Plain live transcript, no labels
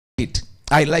it.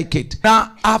 I like it.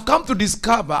 Now, I have come to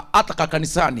discover hata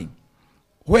kakanisani,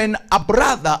 when a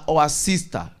brother or a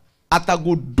sister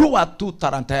atagundua tu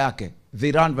talanta yake,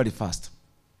 they run very fast.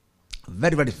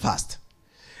 Very, very fast.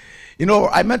 You know,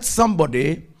 I met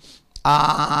somebody,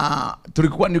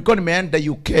 nilikuwa nimeenda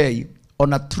UK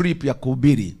on a trip ya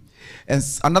kuhubiri. And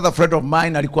another friend of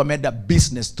mine alikuwa ameenda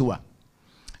business tour.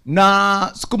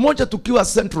 Na siku moja tukiwa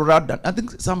Central London, I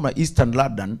think somewhere Eastern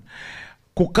London,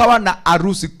 kukawa na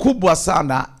harusi kubwa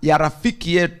sana ya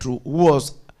rafiki yetu who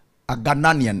was a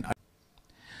Ghanaian.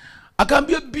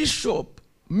 Akaambia Bishop,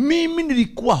 mimi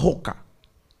nilikuwa hoka.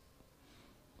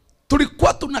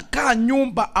 Tulikuwa tunakaa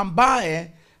nyumba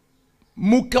ambaye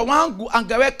mke wangu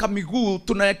angeweka miguu,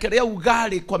 tunawekelea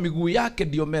ugali kwa miguu yake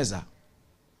ndio meza.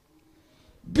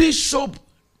 Bishop,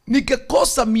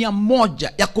 nikekosa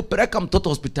 100 ya kupeleka mtoto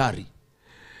hospitali.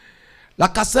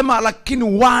 Lakasema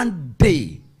lakini one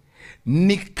day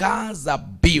nikaanza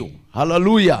bio.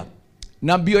 Hallelujah.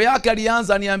 Na bio yake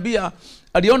alianza niambia,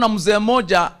 aliona mzee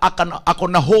mmoja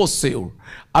akona wholesale.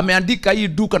 Ameandika hii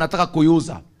duka nataka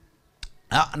kuiuza.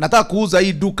 Nataka kuuza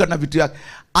hii duka na vitu yake.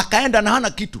 Akaenda na hana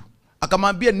kitu.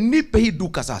 Akamwambia nipe hii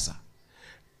duka sasa.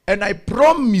 And I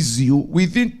promise you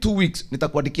within 2 weeks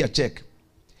nitakuandikia check.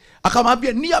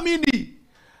 Akamwambia niamini.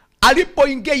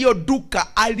 Alipoingia hiyo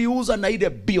duka aliuza na ile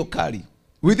bio kali.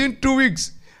 Within 2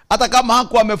 weeks. Hata kama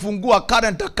hakuwa amefungua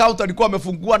current account, alikuwa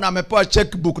amefungua na amepewa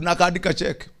checkbook na akaandika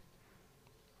check.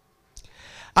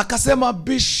 Akasema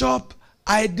Bishop,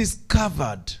 I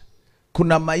discovered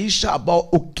kuna maisha ambao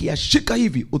ukiashika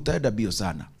hivi utaenda bio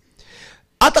sana.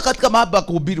 Hata katika mambo ya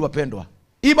kuhubiri wapendwa.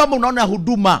 Hii mambo unaona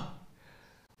huduma.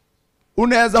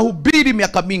 Unaweza hubiri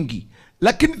miaka mingi,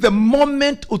 lakini the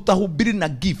moment utahubiri na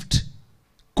gift.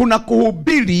 Kuna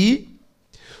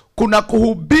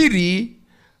kuhubiri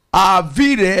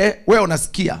vile wewe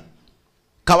unasikia.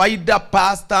 Kawaida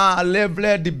pastor,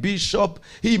 level, bishop,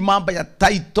 hii mambo ya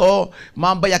title,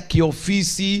 mambo ya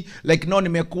kiofisi, like no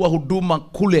nimekuwa huduma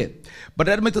kule. But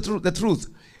I admit the truth.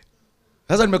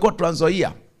 Sasa nimekuwa Trans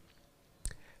Nzoia.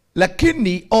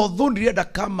 Lakini although nilienda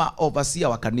kama overseer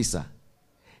wa kanisa,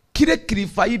 kile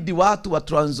kilifaidi watu wa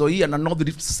Trans Nzoia na North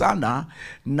Rift sana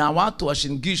na watu wa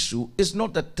Shingishu is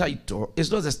not the title,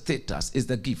 is not the status, is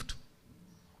the gift.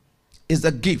 Is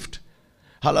the gift.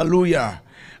 Hallelujah.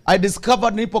 I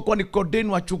discovered nilipokuwa nikodeni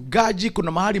wachungaji,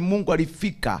 kuna mahali Mungu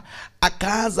alifika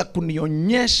akaanza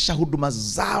kunionyesha huduma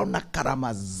zao na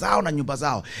karama zao na nyumba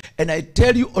zao. And I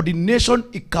tell you, ordination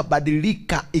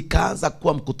ikabadilika, ikaanza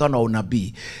kuwa mkutano wa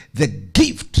unabii. The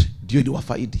gift ndio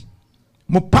iliwafaidi.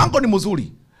 Mpango ni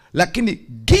mzuri, lakini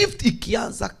gift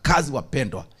ikianza kazi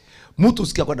wapendwa, mtu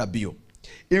usikia kwenda bio.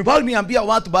 In fact niambia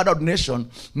watu baada ya ordination,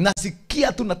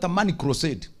 nasikia tu natamani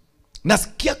crusade.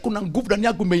 Nasikia kuna nguvu ndani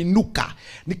yangu imeinuka.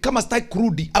 Ni kama sitaki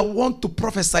kurudi. I want to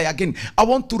prophesy again. I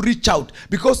want to reach out.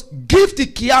 Because gift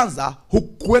ikianza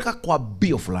hukuweka kwa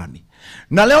bio fulani.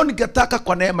 Na leo ningetaka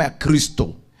kwa neema ya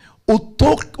Kristo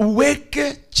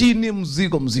uweke chini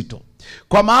mzigo mzito.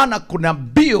 Kwa maana kuna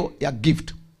bio ya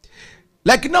gift.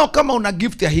 Like now kama una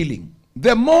gift ya healing,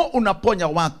 the more unaponya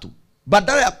watu,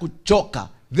 badala ya kuchoka,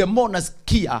 the more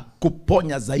unasikia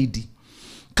kuponya zaidi.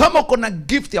 Kama uko na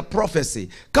gift ya prophecy,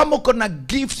 kama uko na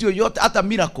gift yoyote hata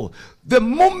miracle, the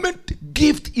moment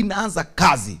gift inaanza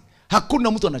kazi,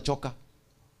 hakuna mtu anachoka.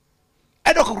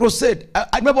 I do a crusade.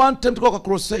 I remember one time to go a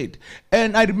crusade,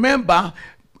 and I remember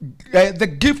the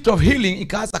gift of healing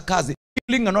ikaanza kazi.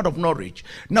 Healing and not of knowledge.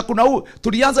 Na kuna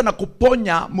tulianza na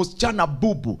kuponya msichana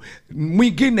bubu.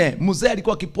 Mwingine mzee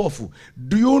alikuwa kipofu.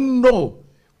 Do you know,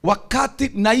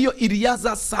 wakati na hiyo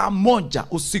ilianza saa 1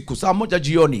 usiku, saa 1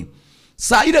 jioni.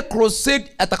 Saa ile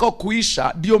crusade atakao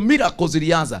kuisha ndio miracles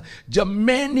ilianza.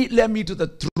 Jamani, let me to the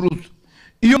truth.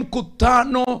 Hiyo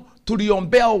mkutano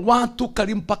tuliombea watu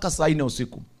karibu mpaka saa 4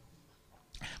 usiku.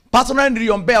 Personally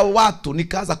niliombea watu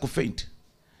nikaanza kufaint.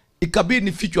 Ikabidi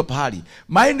nifichwe pahali.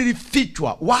 Maana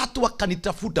nilifichwa, watu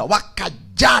wakanitafuta,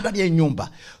 wakajaa ndani ya nyumba.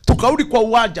 Tukarudi kwa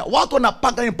uwanja, watu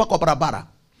wanapanga mpaka kwa barabara.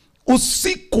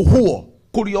 Usiku huo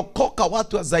kuliokoka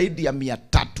watu wa zaidi ya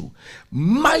 300.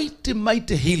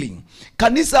 Mighty healing.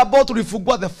 Kanisa ambao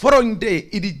tulifungua the following day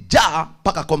ilijaa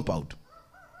mpaka compound.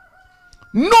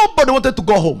 Nobody wanted to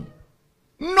go home.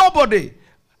 Nobody.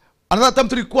 Another time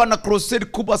tulikuwa na crusade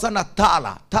kubwa sana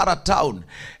Tara town.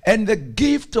 And the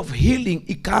gift of healing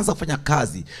ikaanza kufanya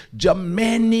kazi.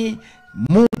 Jameni,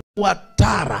 Mungu wa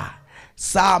Tara,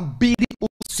 saa 2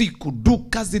 siku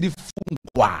duka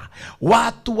zilifungwa,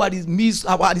 watu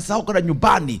walisahau kwenda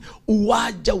nyumbani,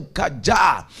 uwaja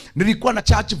ukajaa. Nilikuwa na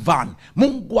church van,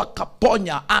 Mungu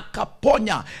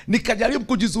akaponya. Nikajaribu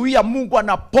kujizuia, Mungu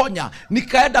anaponya.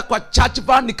 Nikaenda kwa church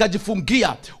van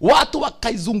nikajifungia, watu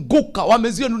wakaizunguka,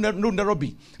 wamezia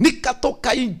Nairobi.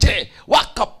 Nikatoka nje,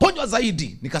 wakaponywa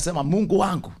zaidi. Nikasema Mungu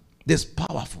wangu, this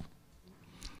powerful.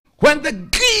 When the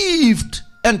gift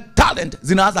and talent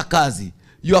zinaanza kazi,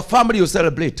 your family will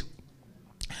celebrate.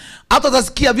 Hata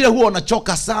utasikia vile huwa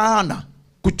unachoka sana,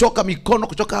 kuchoka mikono,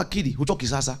 kuchoka akili. Huchoki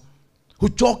sasa,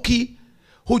 huchoki.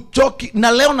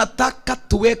 Na leo nataka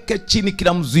tuweke chini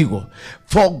kila mzigo,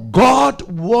 for God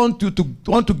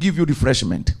want to give you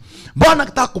refreshment. Bwana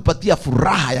anataka kupatia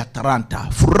furaha ya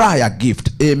talanta, furaha ya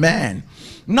gift. Amen.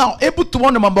 Now, hebu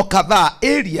tuone mambo kadhaa,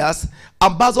 areas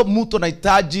ambazo mtu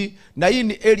anahitaji, na hii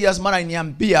ni areas maana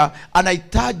iniambia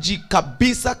anahitaji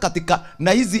kabisa katika,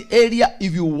 na hizi area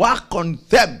if you work on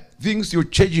them, things you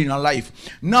change in your life.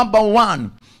 Number one,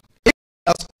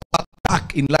 areas of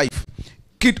attack in life.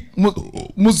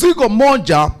 Mzigo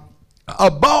moja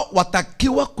ambao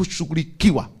watakiwa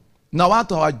kushughulikiwa na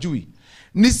watu hawajui,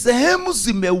 ni sehemu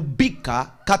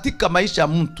zimeubika katika maisha ya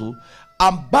mtu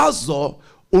ambazo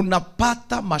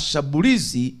unapata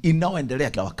mashambulizi inaoendelea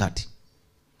kila wakati.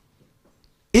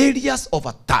 Areas of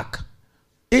attack.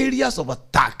 Areas of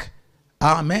attack.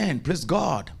 Amen. Praise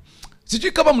God.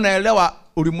 Sijui kama mnaelewa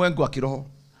ulimwengu wa kiroho.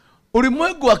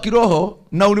 Ulimwengu wa kiroho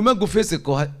na ulimwengu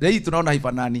physical, hii tunaona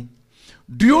haifanani.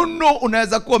 Do you know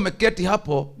unaweza kuwa umeketi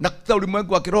hapo na katika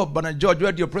ulimwengu wa kiroho, Bwana George,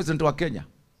 wewe ndio president wa Kenya.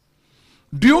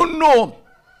 Do you know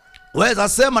waweza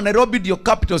sema Nairobi ndio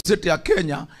capital city ya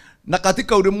Kenya, na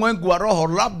katika ulimwengu wa roho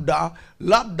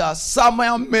labda Sama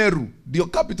ya Meru ndio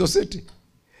capital city.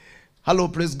 Hello,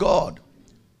 praise God.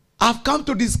 I've come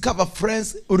to discover,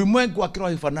 friends, ulimwengu wa kiroho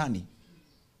haifanani.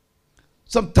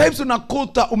 Sometimes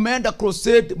unakuta umeenda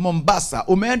crusade Mombasa,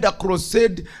 umeenda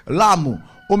crusade Lamu,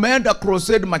 umeenda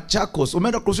crusade Machakos,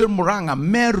 umeenda crusade Murang'a,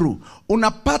 Meru.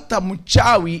 Unapata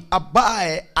mchawi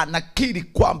ambaye anakiri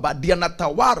kwamba ndiye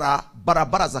anatawala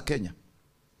barabara za Kenya.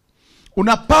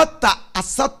 Unapata a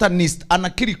satanist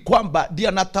anakiri kwamba ndiye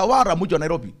anatawala mji wa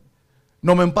Nairobi,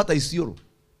 na umempata Isiolo.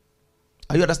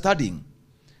 Are you understanding?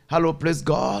 Hello, praise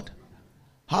God.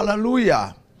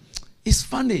 Hallelujah. It's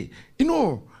funny. You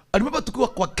know, I remember tukiwa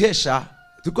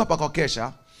hapa kwa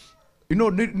kesha, you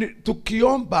know,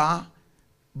 tukiomba,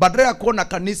 badala ya kuona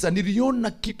kanisa,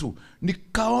 niliona kitu.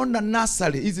 Nikaona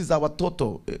nasari hizi za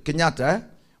watoto Kenyatta,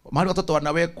 mahali watoto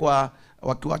wanawekwa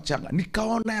wakiwa changa.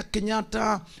 Nikaona ya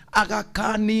Kenyatta, Aga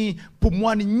Khan,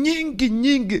 Pumwani,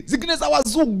 nyingi, zingine za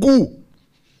wazungu.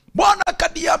 Bwana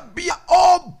akaniambia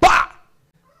omba.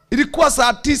 Ilikuwa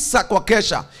saa 9 kwa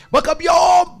kesha. Wakambia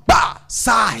omba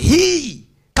saa hii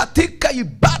katika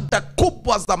ibada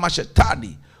kubwa za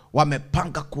mashetani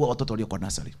wamepanga kuwa watoto walio kwa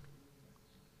nasari.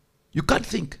 You can't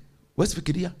think. Wewe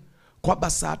fikiria kwamba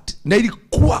saa na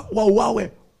ilikuwa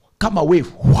wauawe kama wave.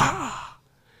 Wow.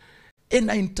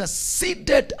 And I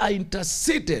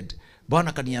interceded.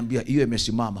 Bwana kaniambia hiyo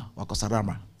imesimama, wako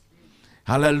salama.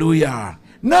 Hallelujah.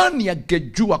 Nani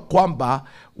angejua kwamba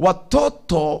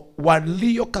watoto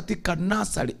walio katika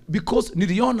nasari, because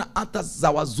niliona hata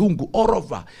za wazungu all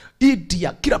over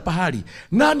India, kila pahali.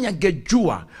 Nani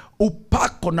angejua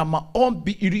upako na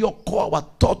maombi iliyokoa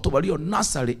watoto walio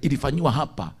nasari ilifanywa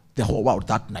hapa the whole world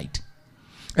that night.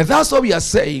 And that's what we are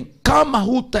saying. Kama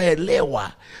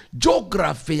hutaelewa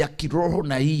geography ya kiroho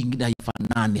na hii ingine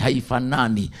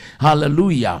haifanani.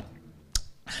 Hallelujah.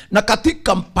 Na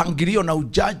katika mpangilio na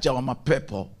ujaja wa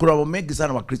mapepo, kuna mambo mengi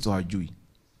sana Wakristo hawajui.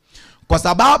 Kwa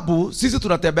sababu sisi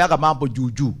tunatembeaga mambo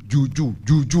juju.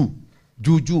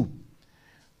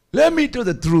 Let me tell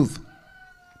the truth.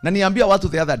 Na niambia watu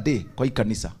the other day kwa hii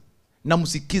kanisa, na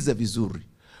msikize vizuri.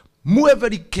 Muwe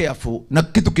very careful na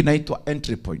kitu kinaitwa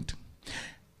entry point.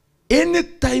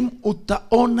 Anytime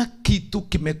utaona kitu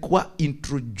kimekuwa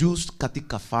introduced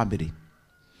katika family,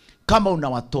 kama una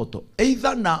watoto,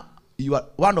 either na you are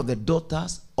one of the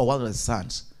daughters or one of the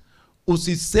sons,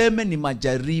 usiseme ni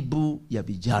majaribu ya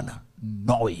vijana.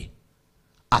 No.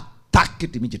 Attack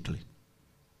it immediately.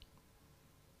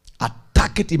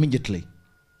 Attack it immediately.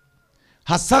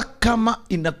 Hasa kama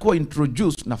inakuwa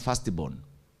introduced na firstborn.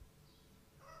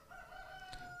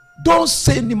 Don't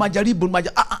say ni majaribu.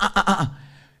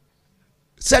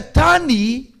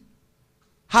 Satani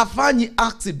hafanyi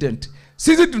accident.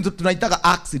 Sisi tunaitaka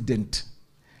accident.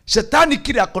 Shetani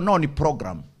kile akonao ni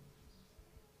program.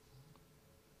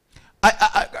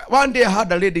 One day I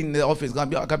had a lady in the office,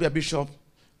 akambia Bishop,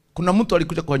 kuna mtu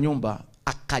alikuja kwa nyumba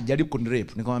akajaribu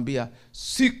kunirape. Nikamwambia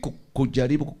si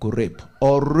kujaribu kukurape,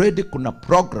 already kuna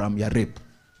program ya rape.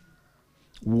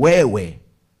 wewe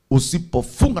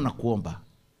usipofunga na kuomba,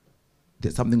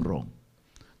 there's something wrong.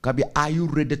 Kabia, are you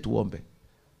ready to ombe?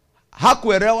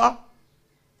 Hakuelewa.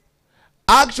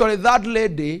 Actually that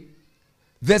lady,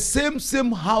 the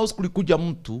same house kulikuja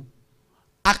mtu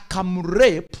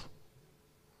akamrape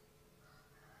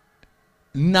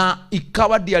na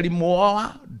ikawa ndiye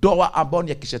alimuoa doa ambao ni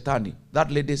ya kishetani.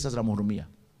 That lady sasa namhurumia.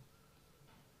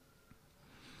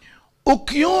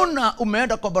 Ukiona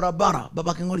umeenda kwa barabara,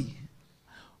 baba King'ori,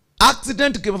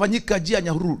 accident kimefanyika njia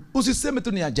Nyahururu, usiseme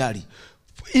tu ni ajali.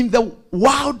 In the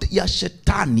world ya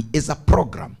shetani is a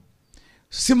program.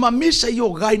 Simamisha hiyo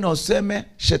gari na useme,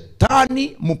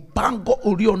 shetani mpango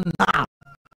ulio nao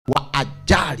wa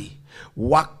ajali,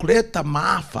 wa kuleta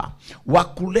maafa, wa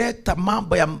kuleta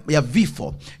mambo ya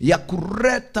vifo, ya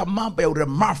kuleta mambo ya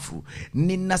ulemavu,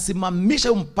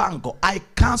 ninasimamisha mpango. I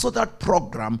cancel that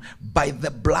program by the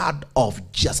blood of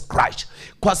Jesus Christ.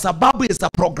 Kwa sababu is a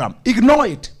program.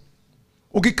 Ignore it.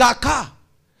 Ukikaka.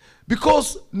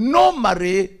 Because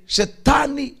normally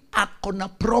shetani akona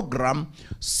program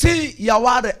si ya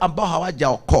wale ambao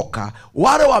hawajaokoka.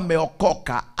 Wale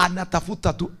wameokoka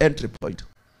anatafuta tu entry point.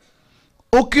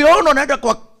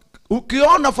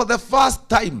 Ukiona for the first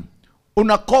time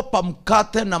unakopa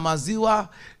mkate na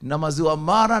maziwa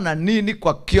mara na nini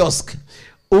kwa kiosk,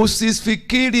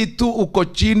 usifikiri tu uko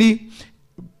chini.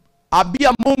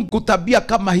 Abia Mungu tabia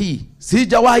kama hii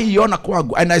sijawahi iona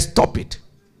kwangu, and I stop it.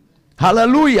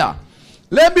 Hallelujah.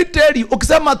 Let me tell you,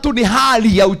 ukisema tu ni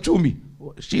hali ya uchumi,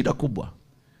 shida kubwa.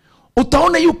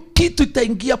 Utaona hiyo kitu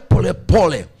itaingia pole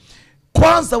pole.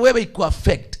 Kwanza wewe iku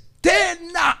affect,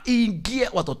 tena iingie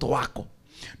watoto wako.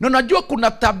 Na unajua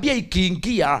kuna tabia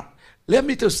ikiingia, let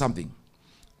me tell you something.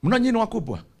 Mna nyinyi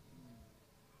wakubwa,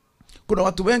 kuna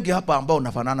watu wengi hapa ambao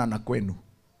unafanana na kwenu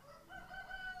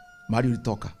mahali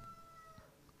ulitoka.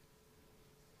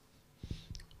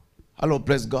 Hello,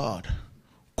 praise God.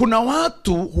 Kuna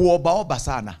watu huobaoba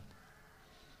sana.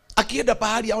 Akienda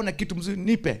pahali aone kitu mzuri,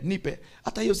 nipe.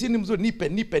 Hata hiyo si ni mzuri,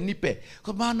 nipe.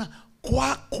 Kwa maana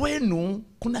kwa kwenu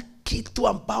kuna kitu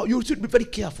ambao you should be very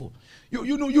careful.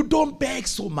 You know, you don't beg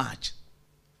so much.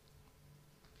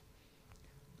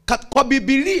 Kwa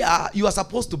Biblia, you are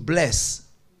supposed to bless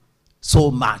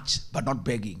so much, but not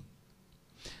begging.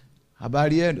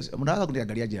 Habari yenu, mnaanza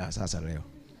kuniangalia je sasa leo?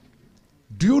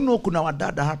 Do you know kuna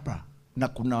wadada hapa na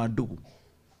kuna wadugu,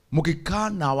 mkikaa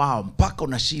na wao mpaka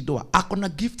unashindwa, ako na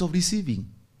gift of receiving.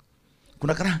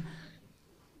 Kuna kana,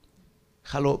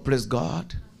 hello, praise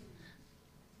God.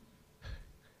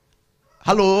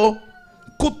 Hello,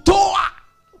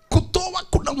 kutoa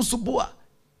kuna msubua,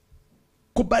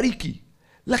 kubariki,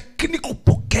 lakini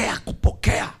kupokea.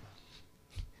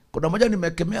 Kuna moja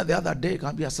nimekemea the other day,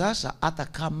 kaambia sasa hata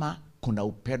kama kuna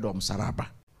upendo wa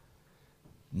msalaba,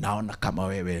 naona kama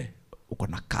wewe uko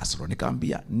na kasoro,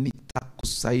 nikaambia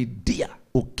nitakusaidia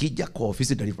ukija kwa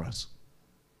office deliverance.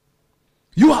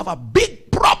 You have a big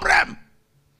problem,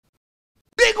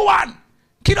 big one.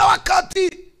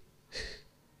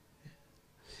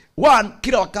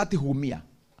 Kila wakati huumia,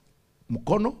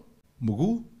 mkono,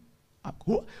 mguu,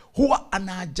 huwa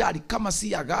anajali kama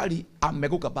si ya gari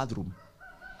ameguka bathroom.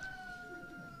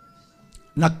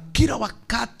 Na kila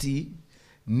wakati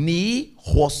ni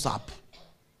WhatsApp,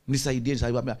 nisaidie.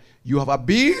 You have a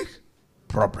big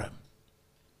problem,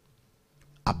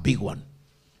 a big one.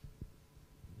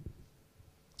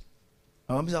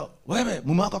 Wewe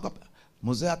mume wako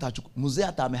mzee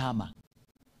hata amehama,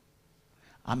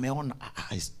 ameona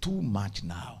it's too much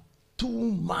now,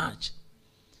 too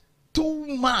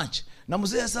much. Na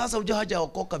mzee sasa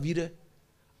hajaokoka vile,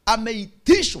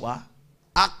 ameitishwa,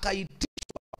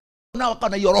 akaitishwa na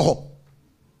wakana hiyo roho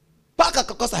paka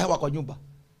kakosa hewa kwa nyumba.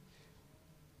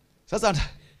 Sasa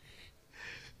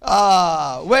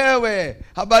wewe,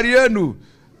 habari yenu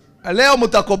leo,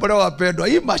 mtakombolewa wapendwa.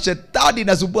 Hii mashetani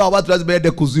inasumbua watu, lazima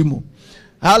ende kuzimu.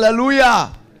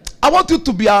 Hallelujah. I want you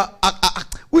to be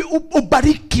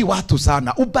ubariki watu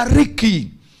sana,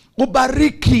 ubariki.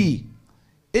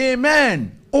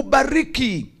 Amen.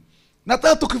 Ubariki.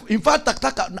 In fact,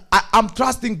 I'm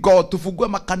trusting God tufungue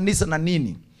makanisa na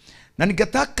nini. Na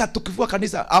ningetaka tukifua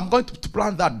kanisa, I'm going to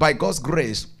plan that by God's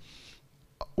grace.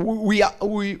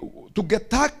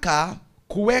 Tungetaka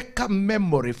kuweka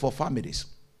memory for families.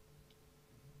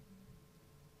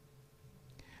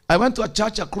 I went to a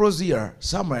church across here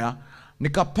somewhere,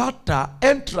 nikapata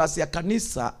entrance ya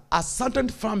kanisa, a certain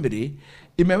family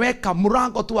imeweka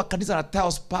mlango tu wa kanisa na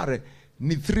tiles pale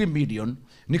ni 3 million.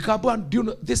 Nikabua, do you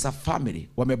know, this a family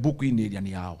wamebuku hii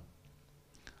ni yao.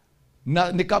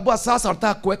 Na nikabua sasa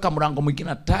wanataka kuweka mlango mwingine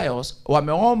na tiles,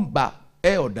 wameomba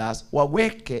elders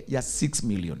waweke ya 6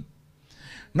 million.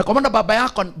 Na kwa maana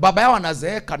baba yao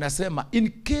anazeeka, anasema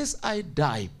in case I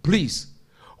die, please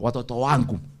watoto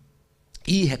wangu,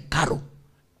 hii hekalu,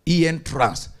 hii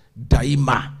entrance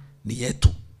daima ni yetu.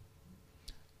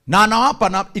 Na anawapa,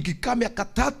 na ikikaa miaka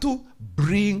 3,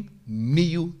 bring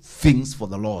new things for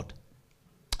the Lord.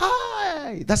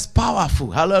 That's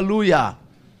powerful. Hallelujah.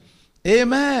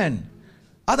 Amen.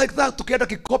 Hata kitaka tukienda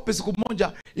kikope siku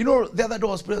moja, you know, the other day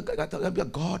was praying,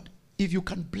 God, if you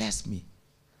can bless me.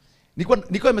 Niko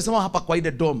nimesema hapa kwa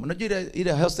ile dome. Unajua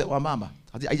ile house wa mama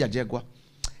haijajengwa.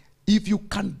 If you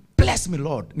can bless me,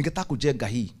 Lord, ningetaka kujenga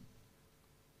hii.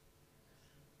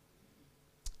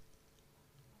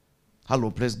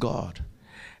 Hello, praise God.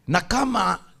 Na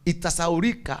kama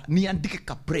itasaurika, niandike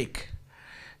ka break.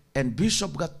 And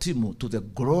Bishop Gatimu, to the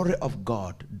glory of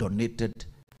God, donated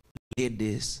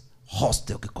ladies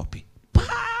hostel kikopi.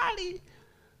 Pali.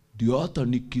 Ndio hata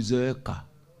nikizeeka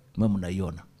mimi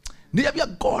mnaiona. Niambia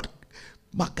God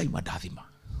makai madadhima.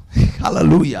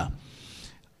 Hallelujah.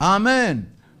 Amen.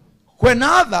 When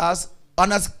others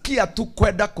anasikia tu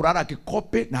kwenda kulala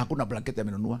kikopi na hakuna blanketi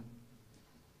amenunua.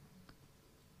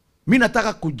 Mimi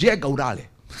nataka kujenga ulale.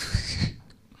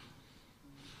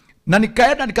 Na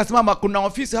nikaenda nikasimama, kuna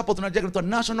ofisi hapo tunajenga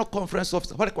National Conference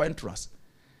Office pale kwa entrance.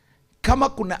 Kama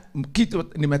kuna kitu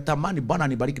nimetamani Bwana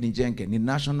nibariki nijenge, ni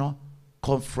National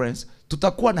Conference.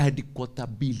 Tutakuwa na headquarter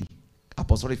 2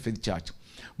 Apostolic Faith Church.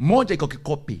 Moja iko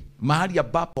Kikopi, mahali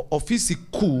ambapo ofisi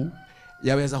kuu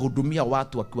yaweza hudumia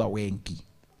watu wakiwa wengi.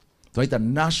 Tunaita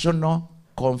National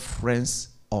Conference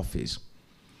Office.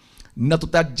 Na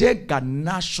tutajenga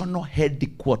National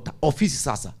Headquarter ofisi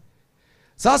sasa.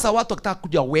 Sasa watu wakitaka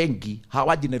kuja wengi,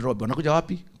 hawaji Nairobi, wanakuja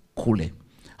wapi? Kule.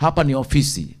 Hapa ni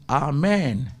ofisi.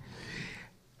 Amen.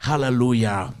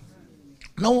 Hallelujah.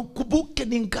 Na ukumbuke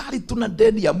ni ngali tuna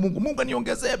deni ya Mungu. Mungu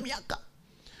aniongezee miaka.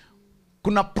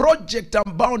 Kuna project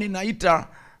ambao ninaita,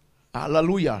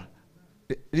 hallelujah,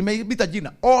 nimeibita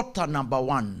jina altar number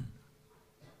 1.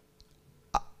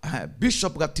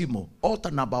 Bishop Gatimu,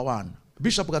 altar number 1.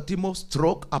 Bishop Gatimu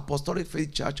stroke Apostolic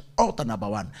Faith Church, altar number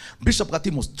 1. Bishop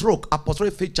Gatimu stroke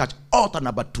Apostolic Faith Church, altar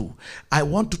number 2. I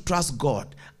want to trust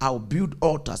God. I'll build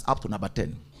altars up to number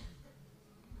 10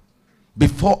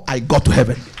 before I go to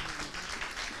heaven.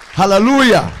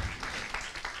 Hallelujah.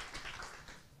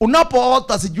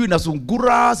 Unapoota sijui na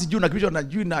sungura, sijui na kibicho na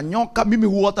jui na nyoka, mimi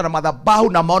huota na madhabahu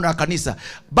na maono ya kanisa.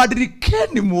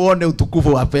 Badilikeni muone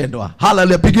utukufu wapendwa.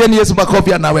 Hallelujah. Pigieni Yesu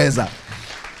makofi, anaweza.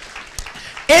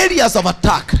 Areas of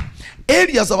attack.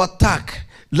 Areas of attack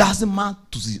lazima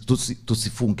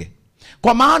tusifunge.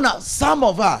 Kwa maana some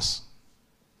of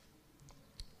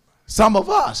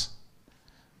us,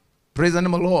 praise the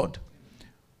name of the Lord,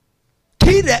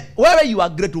 kile wewe you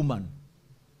are great woman,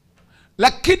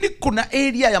 lakini kuna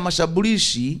area ya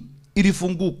mashambulishi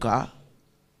ilifunguka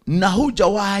na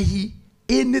hujawahi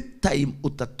anytime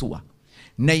utatua.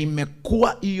 Na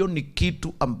imekuwa hiyo ni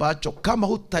kitu ambacho kama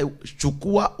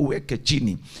hutachukua uweke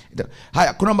chini.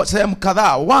 Haya, kuna sehemu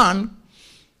kadhaa. 1,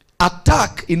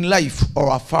 attack in life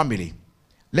or a family.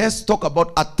 Let's talk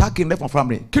about attack in life or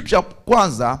family. Kitu cha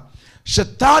kwanza,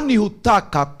 shetani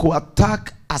hutaka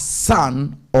kuattack a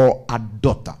son or a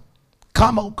daughter.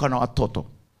 Kama uko na watoto,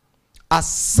 a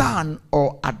son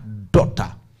or a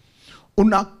daughter,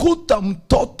 unakuta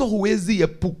mtoto huwezi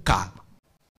epuka,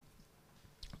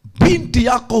 binti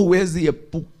yako huwezi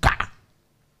epuka,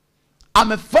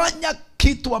 amefanya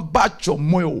kitu ambacho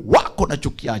moyo wako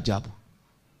unachukia ajabu.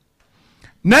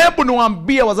 Na hebu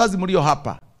niwaambie wazazi mlio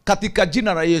hapa, katika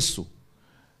jina la Yesu,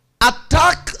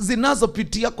 attack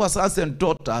zinazopitia kwa sons and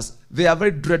daughters, they are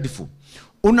very dreadful.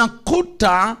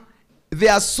 Unakuta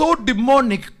they are so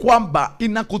demonic kwamba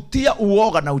inakutia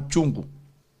uoga na uchungu.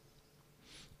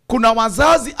 Kuna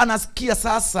wazazi anasikia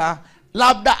sasa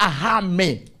labda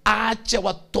ahame, aache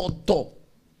watoto.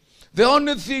 The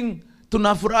only thing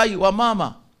tunafurahi wa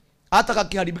mama, hata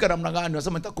kakiharibika namna gani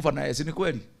wasema nitakufa na Yesu. Ni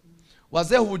kweli,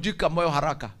 wazee huvujika moyo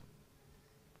haraka.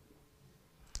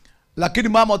 Lakini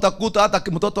mama utakuta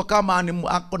hata mtoto kama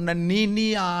ako na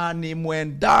nini, ni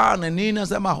mwenda na nini,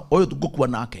 asema oyo tukukua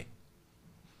nake.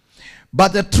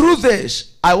 But the truth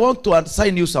is, I want to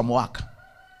assign you some work.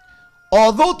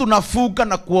 Although tunafunga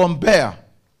na kuombea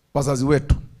wazazi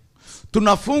wetu,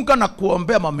 tunafunga na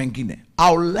kuombea mama mengine,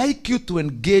 I would like you to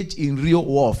engage in real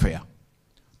warfare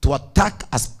to attack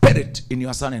a spirit in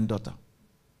your son and daughter.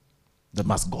 They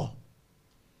must go.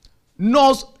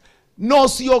 No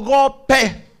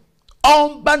siogope,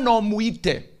 omba no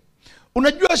muite.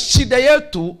 Unajua shida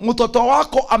yetu, mtoto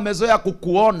wako amezoea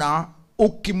kukuona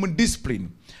ukimdiscipline.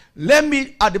 Let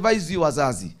me advise you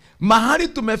wazazi, mahali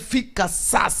tumefika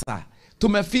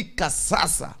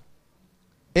sasa,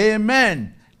 Amen.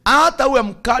 hata uwe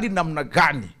mkali namna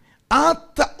gani,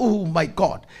 hata oh my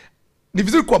God, ni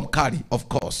vizuri kuwa mkali of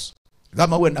course,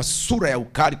 kama uwe na sura ya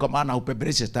ukali, kwa maana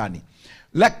upembelezi shetani,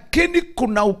 lakini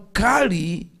kuna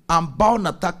ukali ambao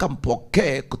nataka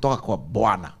mpokee kutoka kwa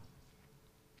Bwana.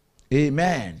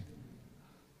 Amen.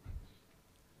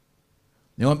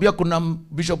 Niwaambia kuna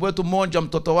bishop wetu mmoja,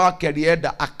 mtoto wake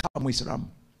alienda akawa Muislamu.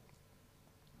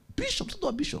 Bishop, mtoto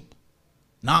wa bishop.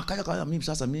 Na akaja mimi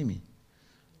sasa,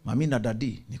 mami na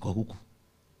dadi niko huku.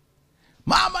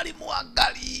 Mama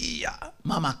alimuangalia,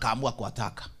 mama akaamua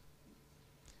kuataka.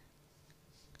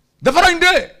 The following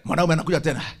day, mwanaume anakuja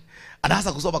tena,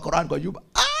 anaanza kusoma Qur'an kwa nyumba.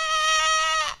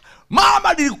 Mama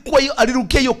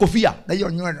alirukia hiyo kofia na hiyo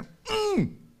nywele.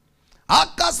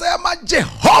 Akasema,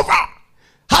 Jehova,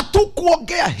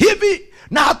 hatukuongea hivi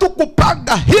na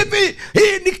hatukupanga hivi,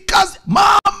 hii ni kazi.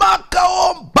 Mama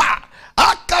akaomba,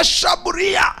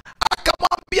 akashaburia,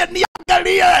 akamwambia,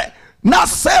 niangalie,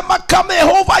 nasema kama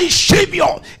Yehova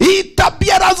ishivyo, hii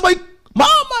tabia lazima.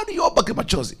 Mama aliomba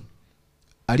kimachozi.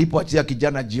 Alipoachia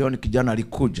kijana jioni, kijana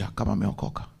alikuja kama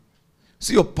ameokoka.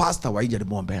 Sio pastor wa nje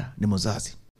alimuombea, ni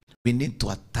mzazi. We need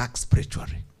to attack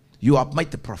spiritually. You are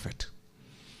mighty prophet.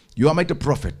 You are mighty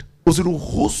prophet.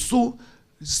 Usiruhusu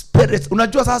spirits.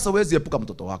 Unajua sasa huwezi epuka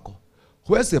mtoto wako,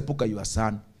 huwezi epuka your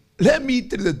son. Let me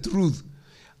tell you the truth.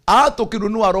 Hata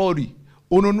ukinunua lori,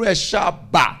 ununue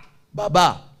shamba,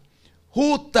 baba,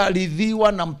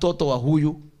 hutaridhiwa na mtoto wa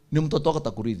huyu, ni mtoto wako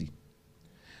atakuridhi.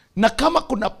 Na kama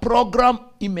kuna program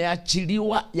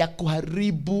imeachiliwa ya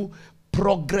kuharibu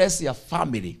progress ya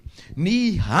family,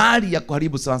 ni hali ya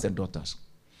kuharibu sons and daughters.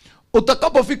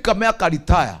 Utakapofika miaka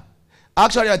retire,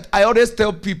 actually I always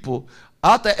tell people,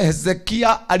 hata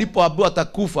Hezekia alipoambiwa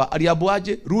atakufa,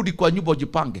 aliambiwaje? Rudi kwa nyumba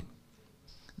ujipange.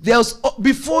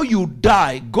 Before you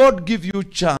die, God give you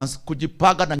chance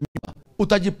kujipanga na nyumba.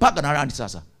 Utajipanga na nani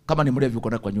sasa kama ni mlevi uko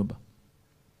na kwa nyumba?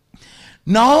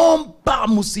 Naomba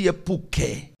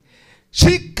msiepuke.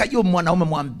 Shika hiyo mwanaume,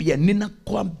 mwambie,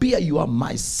 ninakwambia you are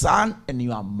my son and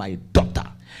you are my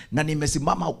daughter. Na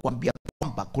nimesimama kukwambia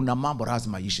kwamba kuna mambo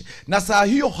lazima ishe. Na saa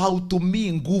hiyo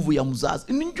hautumii nguvu ya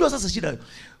mzazi. Ninjua sasa shida.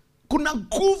 Kuna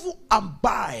nguvu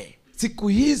ambaye siku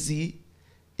hizi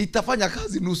itafanya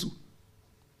kazi nusu.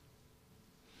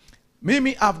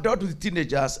 Mimi I've dealt with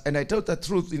teenagers and I tell the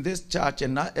truth in this church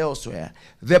and not elsewhere.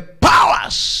 The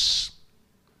powers.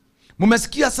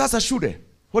 Mumesikia sasa shule.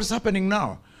 What is happening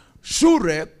now?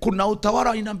 Shule kuna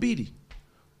utawala aina mbili.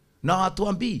 Na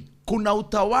watuambii, kuna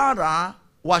utawala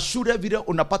wa shule vile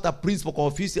unapata principal kwa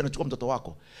ofisi anachukua mtoto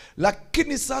wako.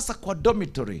 Lakini sasa kwa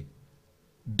dormitory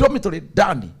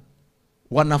ndani,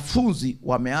 wanafunzi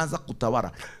wameanza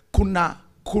kutawala.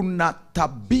 Kuna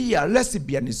tabia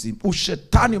lesbianism,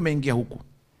 ushetani umeingia huku.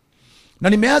 Na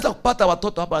nimeanza kupata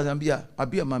watoto hapa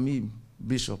wananiambia mami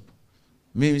bishop,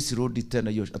 mimi sirudi tena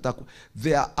hiyo.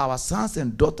 There are our sons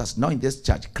and daughters now in this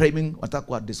church claiming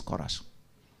watakuwa discourage.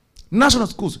 National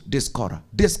schools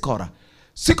discourage.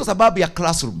 Si kwa sababu ya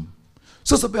classroom,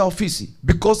 so sababu ya ofisi,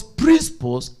 because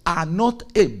principals are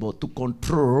not able to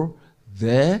control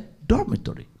the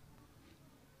dormitory.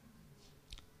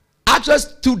 Actual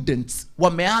students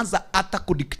wameanza hata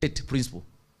kudictate principal.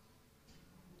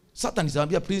 Sasa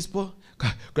nisamwambia principal,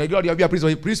 kwa hiyo aliambia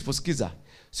principal, sikiza,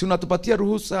 si unatupatia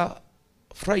ruhusa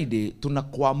Friday,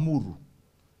 tunakuamuru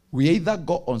we either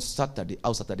go on Saturday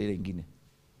au Saturday nyingine.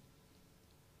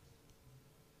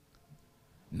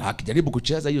 Na akijaribu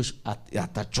kucheza hiyo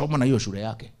atachoma na hiyo shule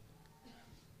yake.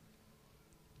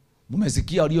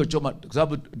 Mumesikia waliochoma, kwa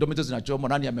sababu dormitories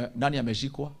zinachoma, nani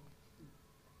ameshikwa?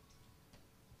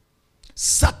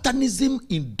 Satanism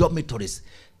in dormitories.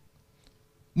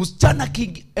 Msichana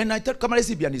king, and I tell kama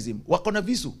lesbianism, wako na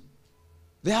visu.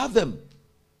 They have them.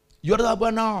 You are the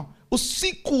bwana.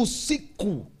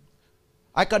 Usiku.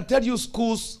 I can tell you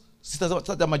schools,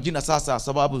 sita majina sasa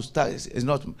sababu is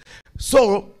not.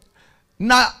 So,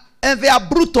 and they are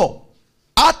brutal.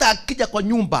 Hata akija kwa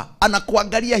nyumba,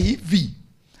 anakuangalia hivi.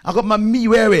 Akama mimi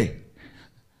wewe.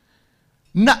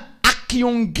 Na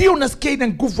akiongea unasikia ile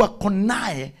nguvu ako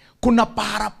naye, kuna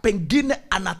pahala pengine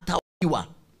anatawiwa.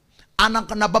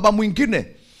 Na baba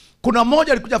mwingine. Kuna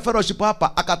mmoja alikuja fellowship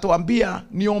hapa, akatuambia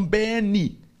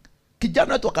niombeeni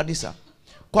kijana wetu wa kanisa,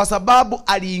 kwa sababu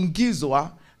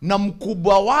aliingizwa na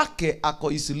mkubwa wake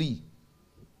ako Isili.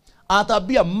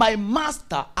 Anatabia my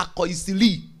master ako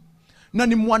Isili na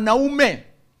ni mwanaume.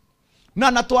 Na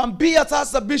anatuambia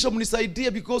sasa, bishop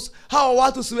nisaidie because hawa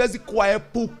watu siwezi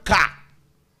kuepuka.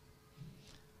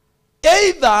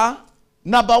 Either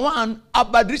number one,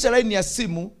 abadilisha line ya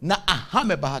simu na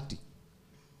ahame Bahati.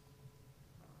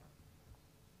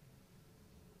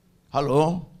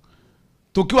 Hello?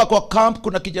 Tukiwa kwa camp,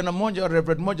 kuna kijana mmoja,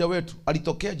 reverend mmoja wetu,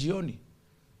 alitokea jioni.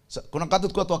 Kuna wakati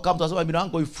tukiwa kwa camp, tunasema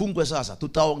milango ifungwe sasa.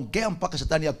 Tutaongea mpaka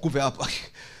shetani akufe hapa.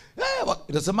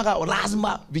 Inasemaga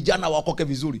lazima vijana waokoke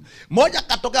vizuri. Mmoja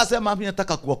katokea sema mimi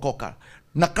nataka kuokoka.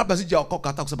 Na kabla sijaokoka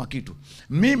hata kusema kitu.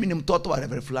 Mimi ni mtoto wa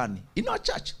reverend fulani in our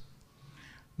church.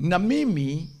 Na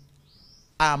mimi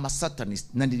am a Satanist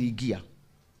na niliingia.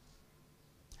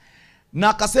 Na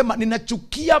akasema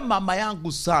ninachukia mama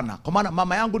yangu sana. Kwa maana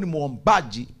mama yangu ni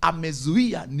muombaji,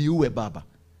 amezuia niue baba.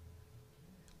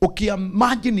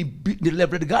 Ukiimagine ni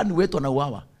reverend gani wetu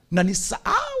anauawa. Na ni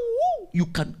you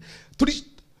can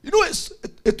you know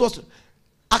it was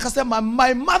akasema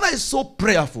my mother is so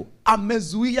prayerful,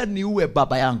 amezuia niue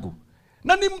baba yangu.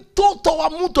 Na ni mtoto wa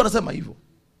mtu anasema hivyo.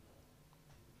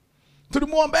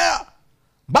 Tulimuombea.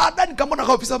 Baada nikamwona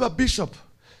kwa ofisa wa bishop.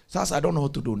 Sasa I don't know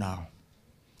what to do now.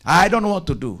 I don't know what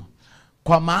to do.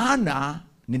 Kwa maana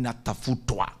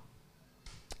ninatafutwa.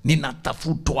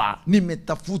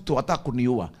 Nimetafutwa hata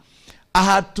kuniua. I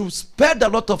had to spend a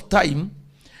lot of time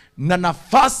na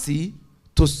nafasi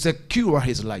to secure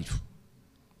his life.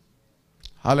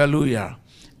 Hallelujah.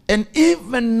 And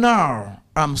even now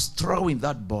I'm struggling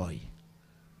that boy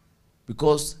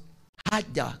because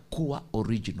haja kuwa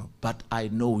original, but I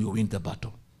know you win the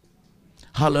battle.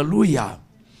 Hallelujah.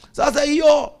 Sasa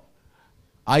hiyo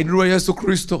I know Yesu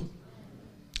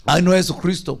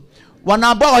Kristo.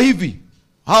 Wanaambiwa hivi,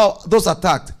 how those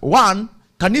attacked. One,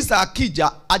 kanisa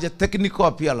akija aje technical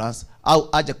appearance au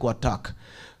aje kuattack.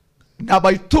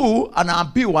 Number 2,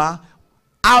 anaambiwa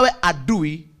awe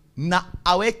adui na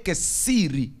aweke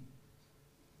siri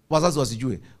wazazi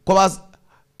wasijue.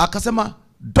 Akasema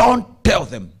don't tell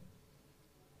them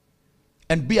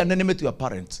and be an enemy to your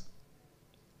parents.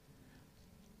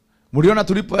 Mliona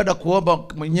tulipoenda kuomba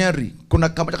Nyeri, kuna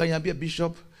kama kaniambia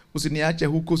bishop, usiniache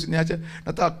huku, usiniache,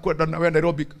 nataka kwenda na wewe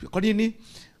Nairobi. Kwa nini?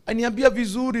 Aniambia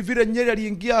vizuri vile Nyeri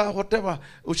aliingia whatever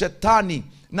ushetani,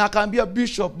 na akaambia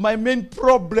bishop, my main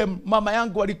problem, mama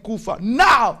yangu alikufa.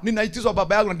 Now ninaitizwa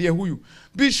baba yangu ndiye huyu.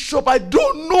 Bishop, I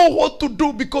don't know what to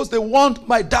do because they want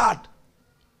my dad.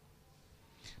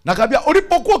 Na akaambia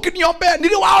ulipokuwa ukiniombea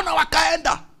niliwaona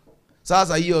wakaenda.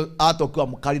 Sasa hiyo hata ukiwa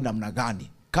mkali namna gani,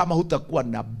 kama hutakuwa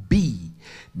nabii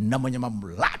na mwenye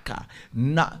mamlaka,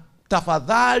 na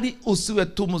tafadhali usiwe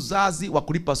tu mzazi wa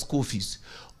kulipa school fees.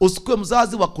 Usikuwe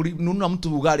mzazi wa kununua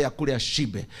mtu ugali akule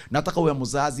ashibe. Nataka uwe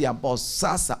mzazi ambao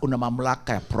sasa una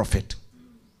mamlaka ya prophet.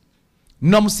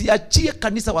 Na msiachie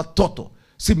kanisa watoto.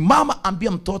 Simama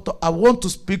ambia mtoto, I want to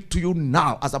speak to you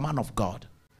now as a man of God.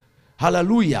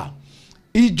 Hallelujah.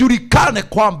 Ijulikane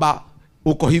kwamba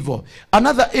uko hivyo.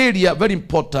 Another area very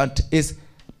important is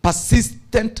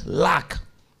persistent lack.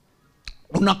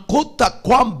 Unakuta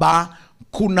kwamba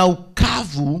kuna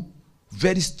ukavu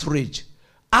very strange.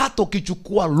 Hata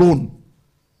ukichukua loan,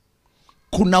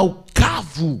 kuna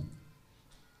ukavu,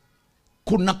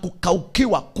 kuna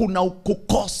kukaukiwa, kuna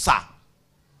kukosa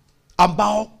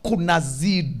ambao kuna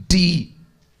zidi.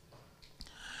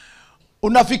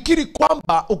 Unafikiri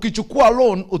kwamba ukichukua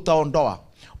loan utaondoa.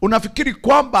 Unafikiri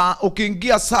kwamba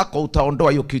ukiingia sako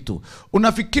utaondoa hiyo kitu.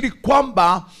 Unafikiri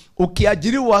kwamba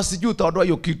ukiajiriwa sijui utaondoa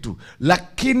hiyo kitu.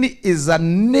 Lakini is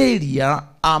an area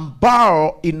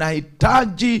ambao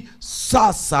inahitaji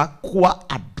sasa kuwa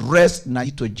address na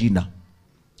ito jina.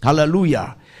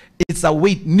 Hallelujah. It's a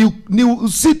weight. Ni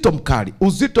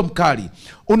uzito mkali.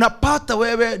 Unapata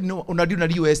wewe unadili na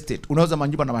real estate. Unauza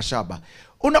manyumba na mashamba.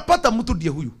 Unapata mtu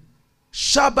ndiye huyu.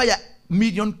 Shamba ya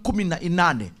milioni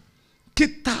 18.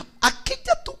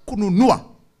 Akija tu kununua,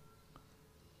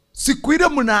 siku ile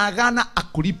mnaagana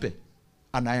akulipe,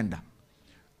 anaenda.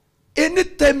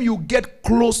 Anytime you get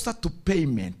closer to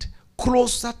payment,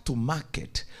 closer to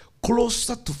market,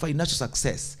 closer to financial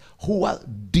success, huwa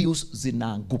deals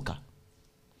zinaanguka.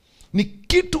 Ni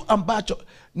kitu ambacho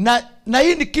na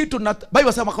hii ni kitu na Bible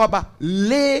inasema kwamba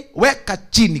weka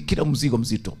chini kila mzigo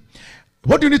mzito.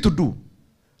 What do you need to do?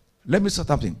 Let me say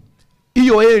something.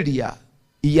 Hiyo area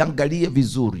iangalie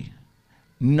vizuri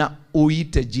na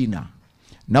uite jina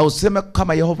na useme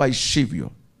kama Yehova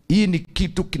ishivyo, hii ni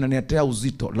kitu kinaniletea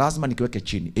uzito, lazima nikiweke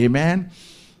chini. Amen.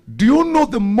 Do you know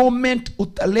the moment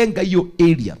utalenga hiyo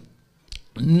area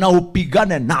na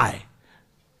upigane naye,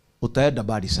 utaenda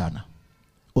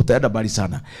mbali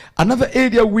sana. Another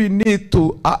area we need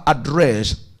to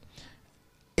address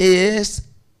is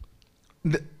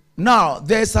now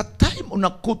there's a time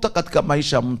unakuta katika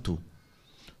maisha mtu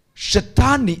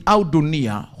shetani au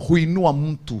dunia huinua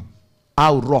mtu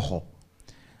au roho,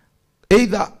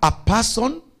 either a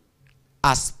person,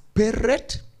 a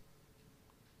spirit,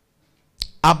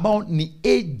 ambao ni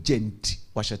agent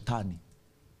wa shetani.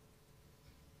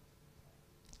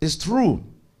 It's true.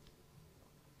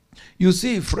 You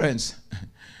see friends,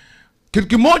 kitu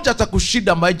kimoja cha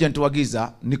kushinda maagent wa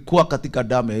giza ni kuwa katika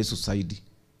damu ya Yesu zaidi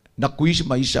na kuishi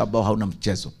maisha ambayo hauna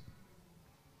mchezo.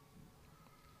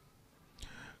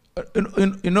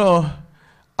 You know,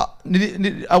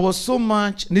 I was so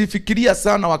much, nilifikiria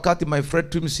sana wakati my friend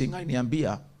Twimsing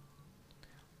aliniambia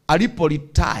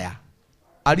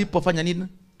alipofanya nini?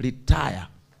 Retire.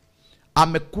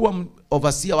 Amekuwa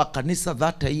overseer wa kanisa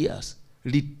 30 years.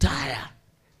 Retire.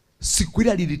 Siku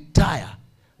ile aliretire,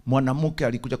 mwanamke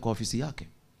alikuja kwa ofisi yake.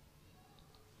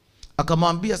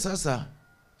 Akamwambia, sasa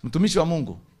mtumishi wa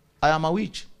Mungu, I am a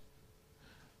witch.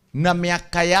 Na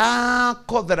miaka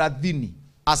yako 30,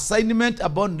 assignment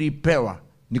about repair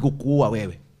ni kukuua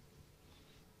wewe.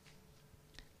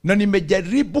 Na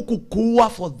nimejaribu kukuua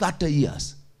for 30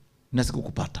 years na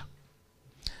sikukupata.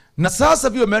 Na sasa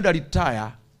vile umeenda retire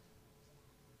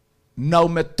na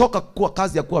umetoka kuwa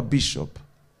kazi ya kuwa bishop,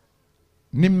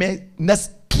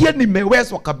 nasikia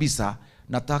nimewezwa kabisa,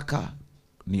 nataka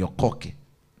niokoke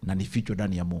na nifichwe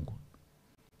ndani ya Mungu.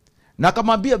 Na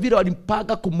akamwambia vile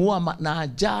walimpanga kumuua na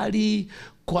ajali,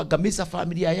 kuangamiza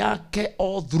familia yake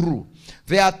all through.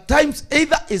 There are times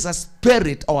either is a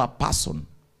spirit or a person.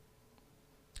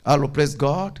 Hello, praise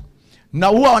God. Na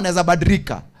huwa wanaweza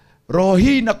badilika. Roho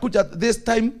hii inakuja this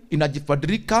time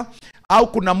inajibadilika,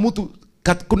 au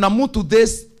kuna mtu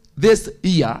this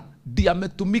year ndiye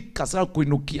ametumika sana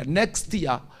kuinukia, next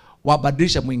year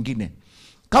wabadilisha mwingine.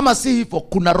 Kama si hivyo,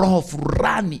 kuna roho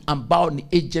fulani ambao ni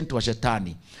agent wa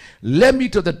shetani. Let me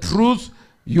tell the truth,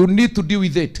 you need to deal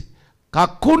with it.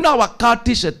 Hakuna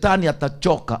wakati shetani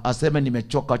atachoka aseme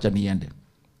nimechoka acha niende.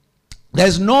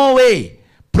 There's no way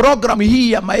program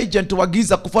hii ya maagent wa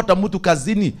giza kufuata mtu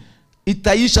kazini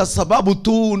itaisha sababu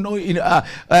tu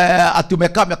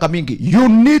atumekaa miaka mingi. You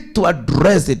need to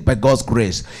address it by God's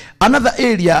grace. Another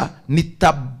area ni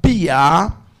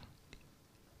tabia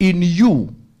in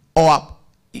you,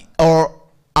 or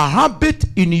a habit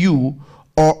in you,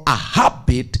 or a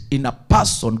habit in a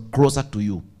person closer to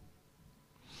you.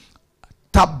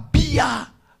 Tabia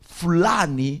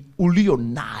fulani ulio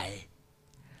naye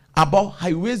ambao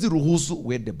haiwezi ruhusu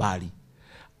uende bali,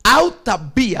 au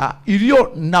tabia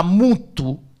iliyo na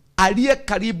mtu aliye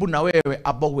karibu na wewe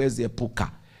ambao huwezi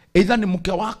epuka. Either ni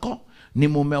mke wako, ni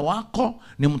mume wako,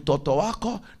 ni mtoto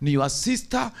wako, ni your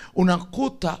sister.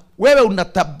 Unakuta wewe una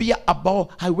tabia ambao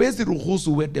haiwezi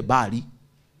ruhusu uende bali,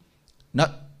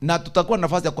 na tutakuwa na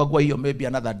nafasi ya kugua hiyo maybe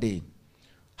another day.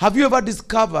 Have you ever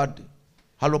discovered,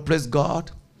 hello, praise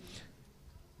God,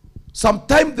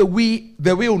 sometimes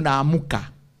the way unaamuka,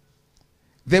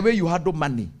 the way you handle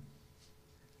money,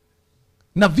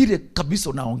 na vile kabisa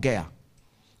unaongea,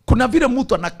 kuna vile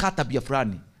mtu anakaa tabia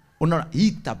fulani, unaona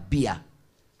hii tabia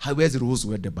haiwezi ruhusu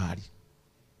uende bali.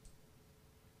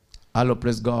 Hello,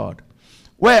 praise God.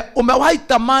 We umewahi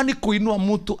tamani kuinua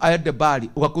mtu aende bali,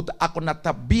 ukakuta ako na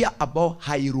tabia ambao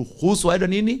hairuhusu aende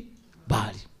nini?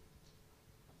 Bali.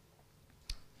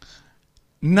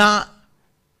 Na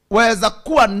waweza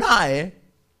kuwa naye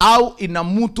au ina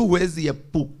mtu huwezi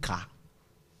epuka,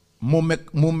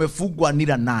 mumefugwa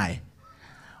nila naye.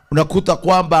 Unakuta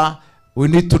kwamba we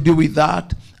need to deal with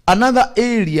that. Another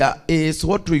area is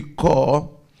what we call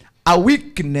a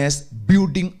weakness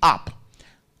building up.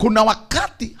 Kuna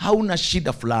wakati hauna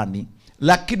shida fulani,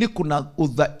 lakini kuna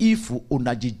udhaifu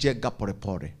unajijenga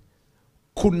polepole.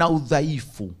 Kuna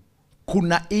udhaifu,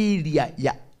 kuna area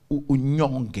ya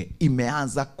unyonge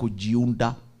imeanza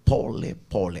kujiunda pole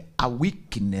pole. A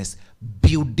weakness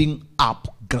building up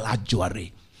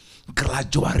gradually.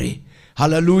 Gradually.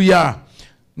 Hallelujah.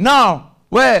 Now,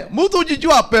 mtu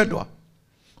ujijua apendwa.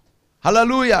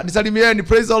 Hallelujah. Nisalimieni,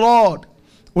 praise the Lord.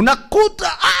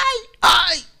 Unakuta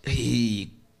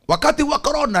wakati wa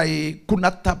corona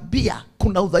kuna tabia,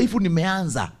 kuna udhaifu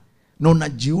nimeanza, na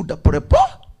unajiuda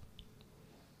polepole.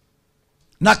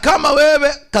 Na kama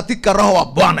wewe katika roho wa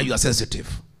Bwana you are sensitive,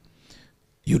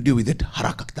 you deal with it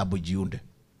haraka kitabu jiunde.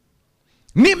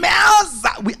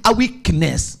 Nimeanza a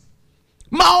weakness.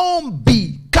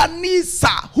 Maombi, kanisa,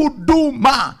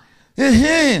 huduma.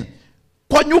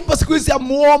 Kwa nyumba siku hizi ya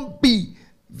muombi,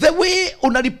 the way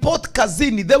unareport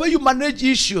kazini, the way you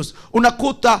manage issues,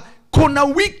 unakuta kuna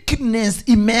weakness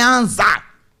imeanza.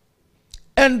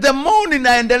 And the more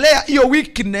inaendelea hiyo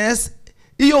weakness,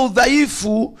 hiyo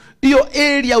udhaifu, hiyo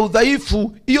area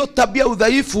udhaifu, hiyo tabia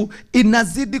udhaifu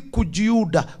inazidi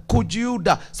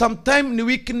kujiuda. Sometimes ni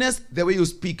weakness the way you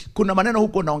speak. Kuna maneno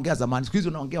huko unaongea zamani, siku hizi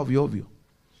unaongea ovyo ovyo.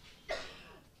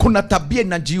 Kuna tabia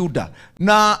inajiuda.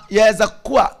 Na yaweza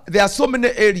kuwa there are so many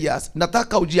areas,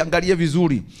 nataka ujiangalie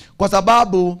vizuri, kwa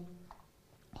sababu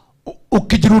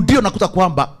ukijirudia unakuta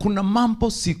kwamba kuna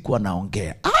mambo siku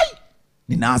anaongea.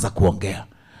 ninaanza kuongea.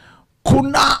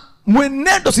 Kuna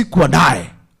mwenendo sikuwa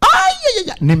naye,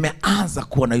 nimeanza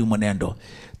kuona hiyo mwenendo.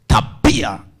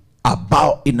 Tabia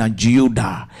ambao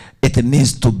inajiuda, it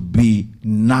needs to be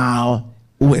now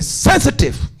we're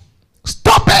sensitive.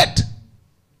 Stop it.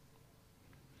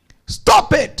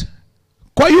 Stop it.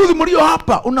 Kwa yule mlio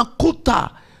hapa,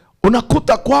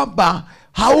 unakuta kwamba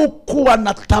haukuwa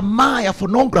na tamaa ya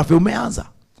pornography.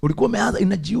 Ulikuwa umeanza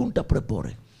inajiunda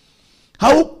polepole.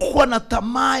 Haukuwa na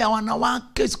tamaa ya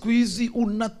wanawake, siku hizi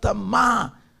una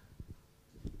tamaa.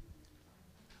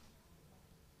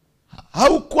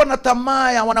 Haukuwa na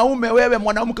tamaa ya wanaume, wewe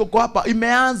mwanamke uko hapa,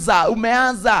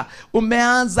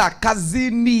 umeanza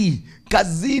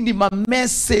kazini ma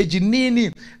message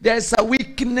nini, there is a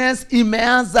weakness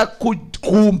imeanza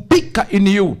kuumbika in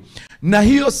you, na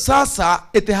hiyo sasa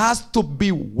it has to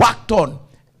be worked on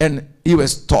and you were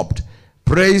stopped.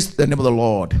 Praise the name of the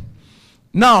Lord.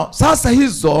 Now sasa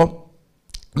hizo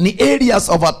ni areas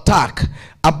of attack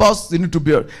about you need to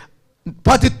be.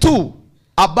 Part 2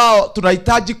 about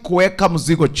tunahitaji kuweka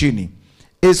mzigo chini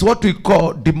is what we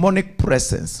call demonic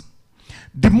presence.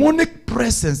 Demonic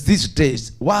presence these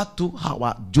days watu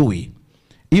hawajui.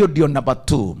 Hiyo ndio number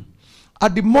 2. A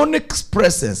demonic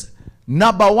presence.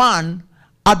 Number 1,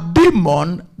 a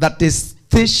demon that is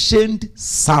stationed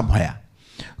somewhere.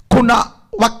 Kuna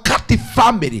wakati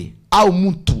family au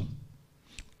mtu,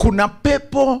 kuna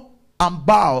pepo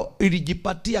ambao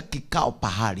ilijipatia kikao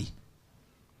pahali,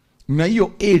 na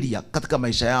hiyo area katika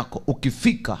maisha yako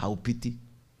ukifika haupiti,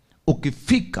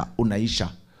 ukifika unaisha,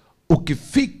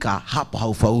 ukifika hapo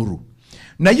haufaulu.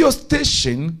 Na hiyo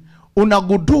station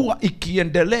unagundua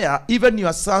ikiendelea, even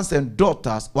your sons and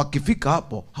daughters wakifika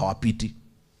hapo hawapiti.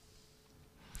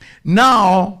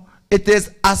 Now it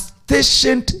is a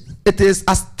station,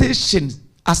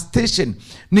 a station.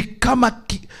 Ni kama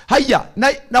haya,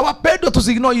 na wapendwa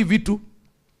tusignore hivi vitu.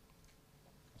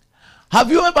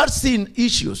 Have you ever seen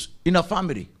issues in a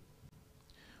family?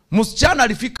 Msichana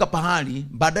alifika pahali,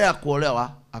 baada ya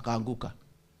kuolewa akaanguka.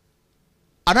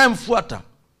 Anayemfuata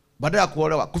baada ya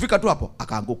kuolewa, kufika tu hapo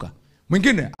akaanguka.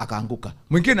 Mwingine akaanguka,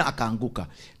 mwingine akaanguka.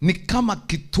 Ni kama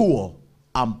kituo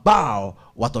ambao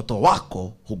watoto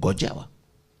wako hugojewa.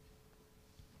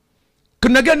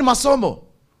 Kuna gani masomo?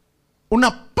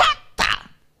 Unapata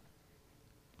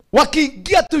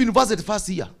wakiingia tu university first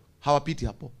year hawapiti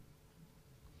hapo.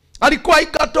 Alikuwa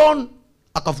Ikaton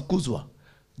akafukuzwa.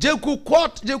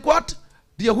 JKUAT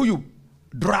ndiye huyu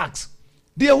drugs.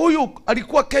 Ndiye huyu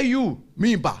alikuwa KU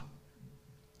mimba.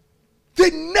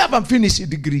 They never finish a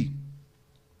degree.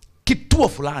 Kituo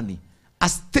fulani, a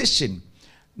station.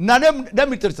 Na let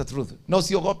me tell you the truth. Na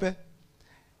usiogope.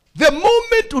 The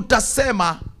moment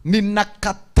utasema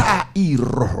ninakataa hii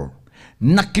roho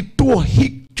na kituo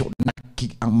hicho na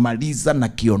kiamaliza na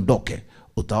kiondoke,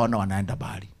 utaona wanaenda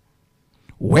bali.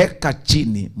 Weka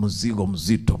chini mzigo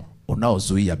mzito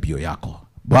unaozuia bio yako.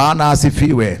 Bwana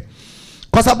asifiwe.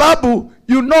 Kwa sababu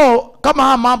you know,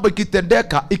 kama mambo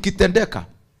ikitendeka,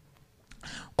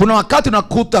 kuna wakati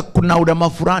unakuta kuna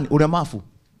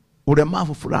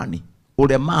ulemavu fulani,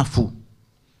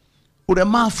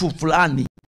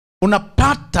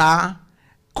 unapata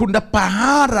kuna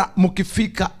pahara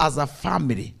mkifika as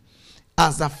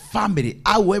a family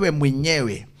au wewe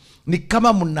mwenyewe ni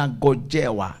kama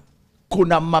mnagojewa.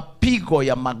 Kuna mapigo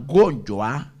ya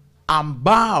magonjwa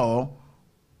ambao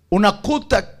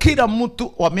unakuta kila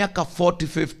mtu wa miaka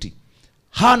 40-50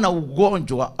 hana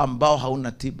ugonjwa ambao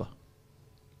hauna tiba.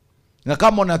 Na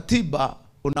kama una tiba,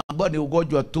 unaambiwa ni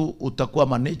ugonjwa tu, utakuwa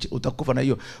manage, utakufa na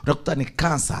hiyo. Unakuta ni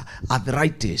cancer,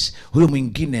 arthritis, huyo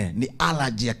mwingine ni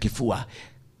allergy ya kifua.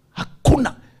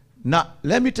 Hakuna. Na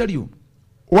let me tell you,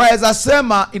 waweza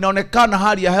sema inaonekana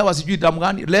hali ya hewa sijui damu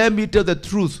gani. Let me tell the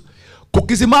truth.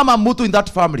 Kukisimama mtu in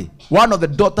that family, one of the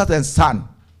daughters and son,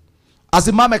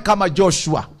 asimame kama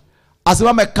Joshua,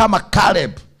 asimame kama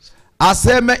Caleb,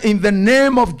 aseme in the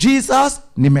name of Jesus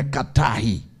nimekataa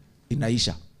hii,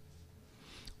 inaisha.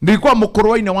 Nilikuwa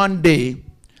Mkoroini one day,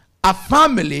 a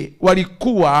family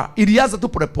walikuwa ilianza tu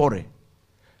polepole.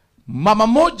 Mama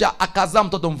moja akazaa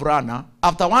mtoto mvulana,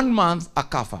 after 1 month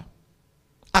akafa.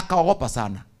 Akaogopa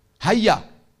sana. Haya.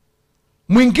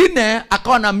 Mwingine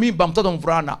akawa na mimba mtoto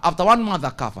mvulana, after 1 month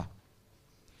akafa.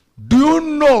 Do you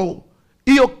know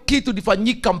hiyo kitu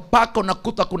difanyika mpaka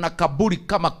unakuta kuna kaburi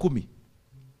kama 10.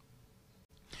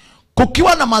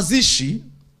 Kukiwa na mazishi,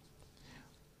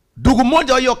 ndugu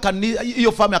mmoja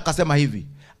hiyo family akasema hivi.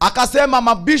 Akasema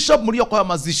mabishop mlio kwa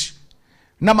mazishi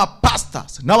na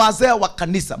mapastors na wazee wa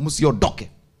kanisa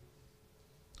msiondoke.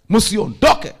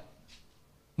 Msiondoke.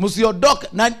 Msiondoke.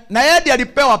 Na yeye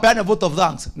alipewa peane vote of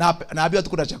thanks. Na ambia tu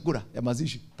kuna chakula ya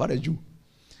mazishi pale juu.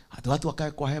 hata watu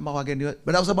wakae kwa hema, wageni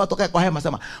baada ya watu wakae kwa hema,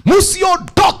 sema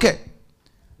msiondoke.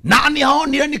 Nani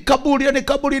haoni ni kaburi?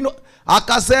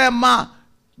 Akasema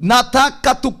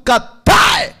nataka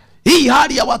tukatae hii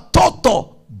hali ya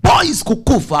watoto boys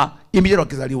kukufa immediately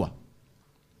wakizaliwa.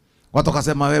 Watu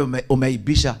wakasema wewe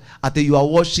umeibisha, ati you are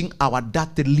washing our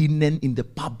dirty linen in the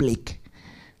public.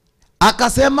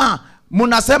 Akasema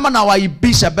mnasema na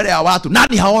waibisha mbele ya watu,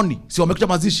 nani haoni? Si wamekuja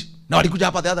mazishi na walikuja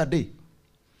hapa the other day.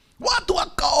 Watu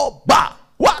wakaoba,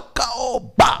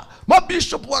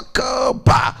 mabishop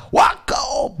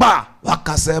wakaoba,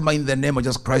 wakasema in the name of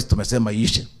Jesus Christ tumesema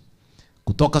ishe.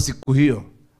 Kutoka siku hiyo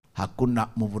hakuna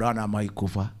mvulana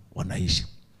amaikufa, wanaishi.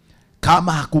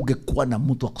 Kama hakungekuwa na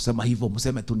mtu wa kusema hivyo,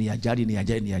 mseme tu ni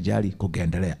ajali,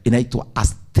 kungeendelea. Inaitwa a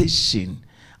station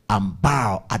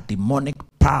ambao a demonic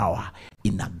power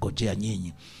inagojea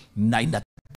nyinyi, na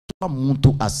inatoa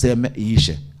mtu aseme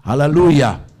iishe.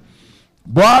 Hallelujah.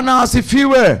 Bwana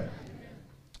asifiwe.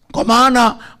 Kwa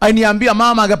maana ainiambia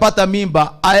mama angepata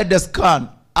mimba, aende scan,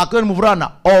 akiwa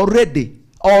mvulana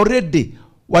already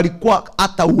walikuwa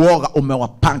hata uoga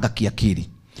umewapanga kiakili.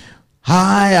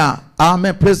 Haya,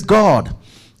 amen, praise God.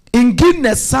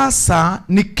 Ingine sasa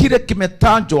ni kile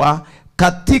kimetajwa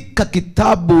katika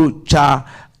kitabu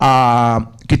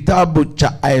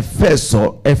cha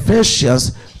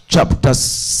Ephesians chapter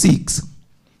 6.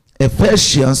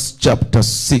 Ephesians chapter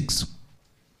 6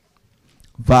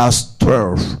 verse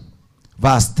 12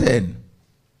 verse 10.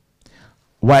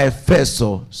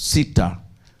 Waefeso 6.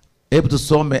 Hebu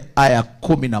tusome aya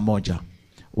 11.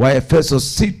 Waefeso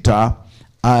 6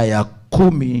 aya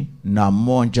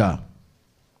 11.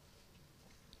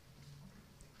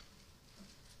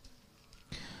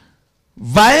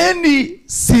 Vaeni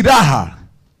silaha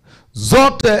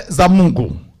zote za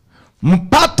Mungu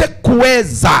mpate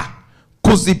kuweza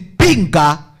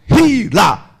kuzipinga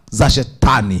hila za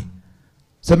shetani.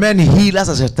 Semeni hila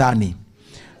za shetani.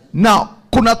 Na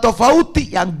kuna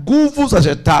tofauti ya nguvu za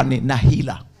shetani na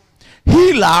hila.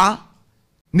 Hila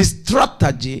ni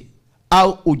strategy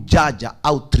au ujaja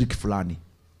au trick fulani.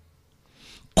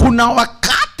 Kuna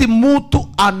wakati mtu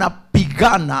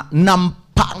anapigana na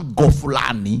mpango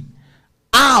fulani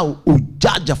au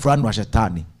ujaja fulani wa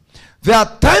shetani. There are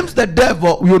times the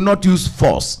devil will not use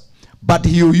force, but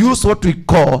he will use what we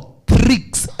call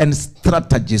tricks and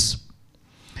strategies.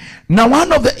 Now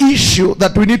one of the issue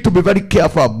that we need to be very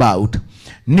careful about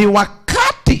ni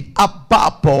wakati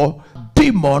ambapo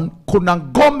demon, kuna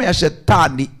ngome ya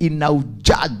shetani ina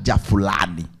ujaja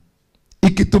fulani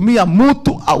ikitumia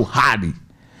mtu au hali,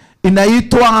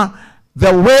 inaitwa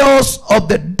the ways of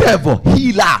the devil.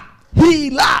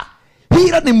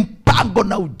 Hila ni mpango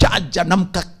na ujaja na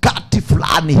mkakati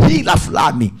fulani, hila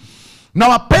fulani. Na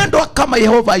wapendwa, kama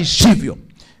Yehova aishivyo,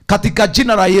 katika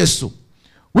jina la Yesu,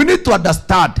 we need to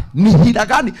understand ni hila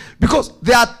gani, because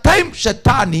there are times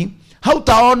shetani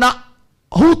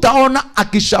hutaona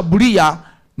akishambulia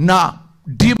na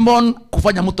demon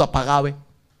kufanya mtu apagawe.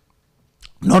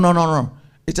 No.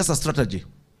 It's just a strategy.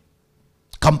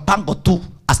 Kampango tu,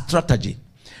 a strategy.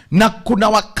 Na kuna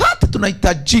wakati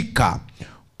tunahitajika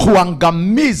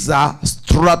kuangamiza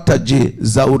strategy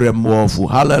za ule mwovu.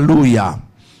 Hallelujah.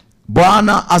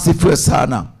 Bwana asifiwe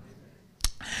sana.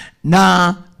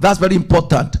 Na that's very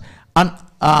important. And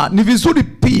ni vizuri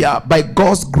pia by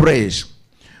God's grace.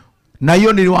 Na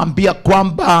hiyo niliwaambia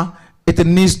kwamba it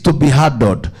needs to be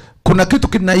handled. Kuna kitu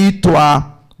kinaitwa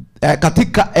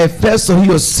katika Efeso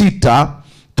hiyo 6,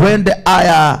 twende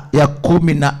aya ya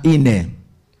 14.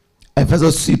 Efeso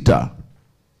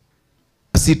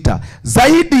 6.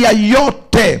 Zaidi ya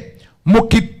yote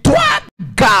mkitwaa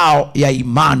ngao ya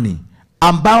imani,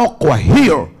 ambao kwa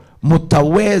hiyo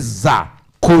mtaweza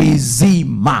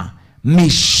kuizima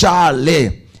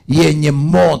mishale yenye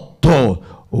moto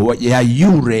ya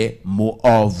yule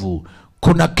muovu.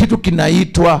 Kuna kitu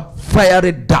kinaitwa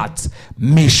fiery darts,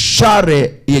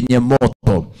 mishale yenye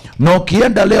moto. Na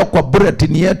ukienda leo kwa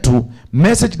bulletin yetu,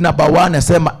 message number 1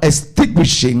 nasema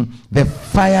extinguishing the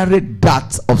fiery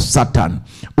darts of Satan.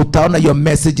 Utaona your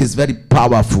message is very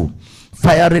powerful.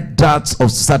 Fiery darts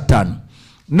of Satan.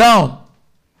 Now,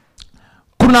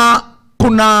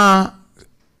 kuna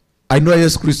I know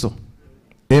Yesu Kristo.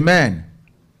 Amen.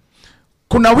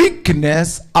 Kuna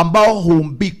weakness ambao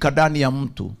huumbika ndani ya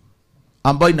mtu,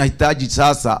 ambao inahitaji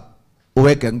sasa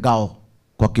uweke ngao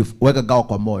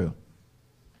kwa moyo.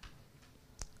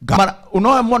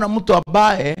 Unaona mtu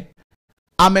ambaye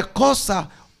amekosa,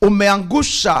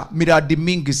 umeangusha miradi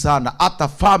mingi sana, hata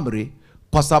family,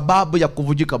 kwa sababu ya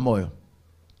kuvujika moyo.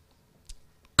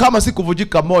 Kama si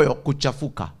kuvujika moyo,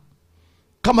 kuchafuka.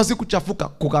 Kama si kuchafuka,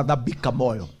 kughadhabika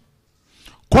moyo.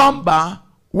 Kwamba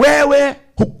wewe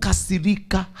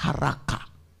hukasirika haraka,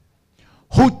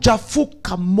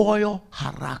 huchafuka moyo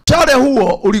haraka. Mshale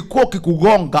huo ulikuwa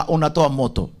ukikugonga unatoa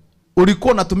moto,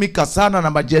 ulikuwa unatumika sana na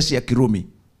majeshi ya Kirumi.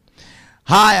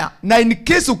 Haya, na in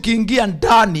case ukiingia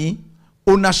ndani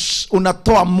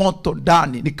unatoa moto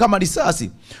ndani, ni kama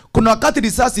risasi. Kuna wakati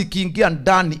risasi ikiingia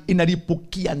ndani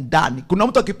inalipukia ndani. Kuna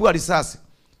mtu akipiga risasi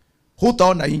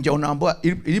hutaona nje, unaambiwa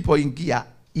ilipoingia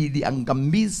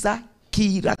iliangamiza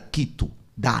kila kitu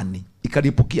ndani,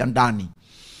 ikalipukia ndani.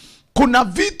 Kuna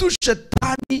vitu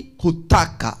shetani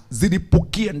hutaka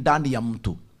zilipukie ndani ya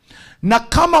mtu, na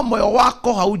kama moyo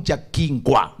wako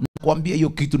haujakingwa, nakwambia hiyo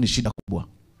kitu ni shida kubwa.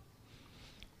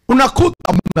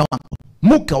 Unakuta mume wako,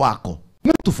 mke wako,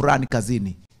 mtu fulani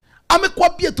kazini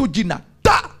amekwambia tu jina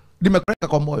ta limekweka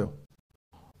kwa moyo,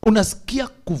 unasikia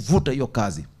kuvuta hiyo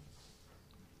kazi.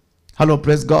 Hello,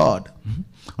 praise God.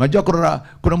 Unajua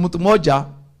kuna mtu mmoja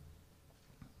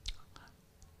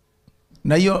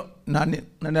na hiyo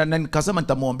na nikasema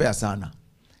nitamuombea sana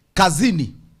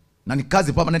kazini, na ni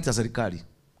kazi permanent ya serikali,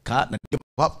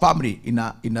 family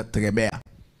inategemea.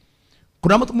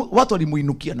 Kuna watu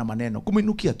walimuinukia na maneno,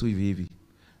 kumuinukia tu hivi hivi,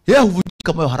 yeye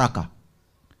huvunjika moyo haraka,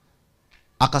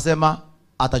 akasema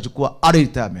atachukua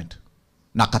retirement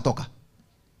na akatoka.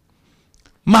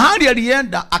 Mahali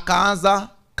alienda akaanza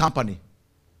company.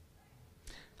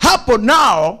 Hapo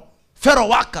nao fellow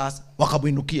workers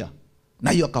wakamuinukia,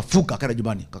 na hiyo akafuka akaenda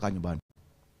nyumbani, kaka nyumbani.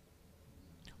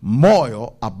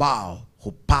 Moyo ambao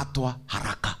hupatwa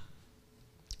haraka.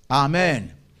 Amen.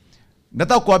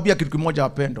 Nataka kuambia kitu kimoja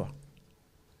wapendwa.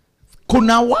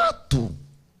 Kuna watu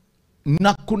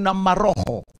na kuna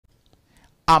maroho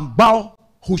ambao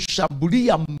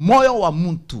hushambulia moyo wa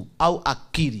mtu au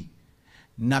akili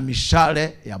na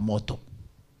mishale ya moto.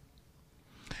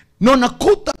 Na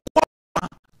unakuta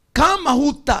kama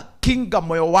hutakinga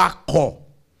moyo wako,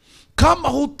 kama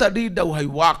hutalinda uhai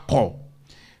wako,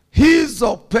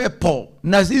 hizo pepo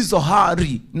na hizo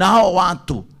hari na hao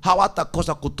watu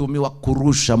hawatakosa kutumiwa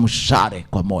kurusha mshale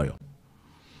kwa moyo.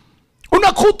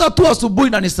 Unakuta tu asubuhi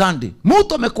na ni Sunday,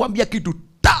 mtu amekuambia kitu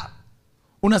ta,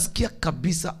 unasikia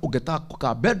kabisa ungetaka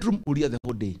kukaa bedroom ulia the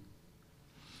whole day.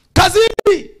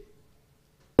 Kazini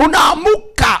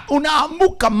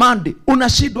unaamuka Monday,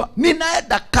 unashindwa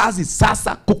ninaenda kazi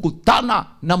sasa kukutana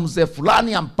na mzee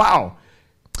fulani ambao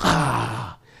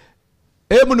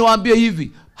hebu niwaambie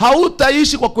hivi,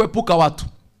 hautaishi kwa kuepuka watu,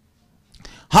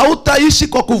 hautaishi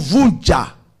kwa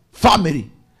kuvunja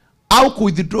family au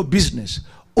kuwithdraw business.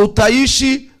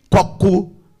 Utaishi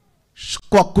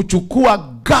kwa kuchukua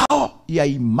ngao ya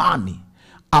imani,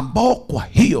 ambao kwa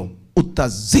hiyo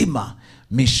utazima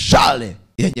mishale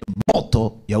yenye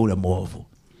moto ya ule mwovu.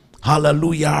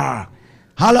 Haleluya,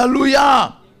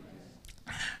 haleluya.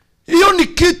 Hiyo ni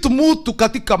kitu mtu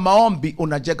katika maombi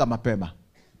unajenga mapema.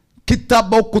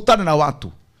 Kitaba ukutane na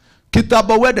watu,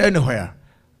 kitaba whether anywhere,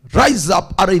 rise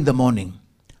up early in the morning,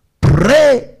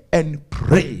 pray and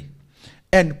pray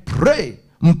and pray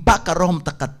mpaka Roho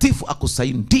Mtakatifu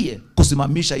akusaidie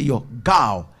kusimamisha hiyo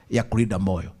ngao ya kulinda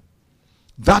moyo.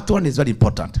 That one is very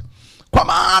important. Kwa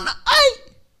maana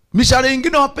mishale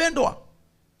ingine wapendwa,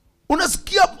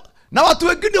 unasikia na watu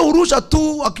wengine hurusha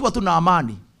tu wakiwa tu na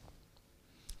amani.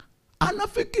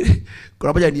 Anafikiri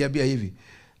kuna moja niambia hivi,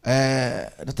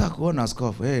 nataka kuona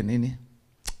askofu, nini?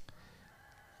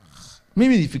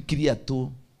 Mimi nifikiria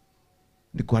tu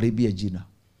nikuharibia jina.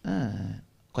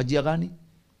 Kwa njia gani?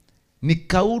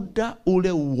 Nikauda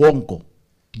ule uongo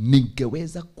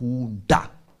ningeweza kuunda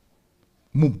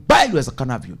mobile weza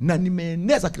kanavyo, na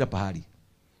nimeeneza kila pahali.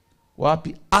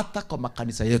 Wapi? Hata kwa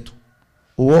makanisa yetu.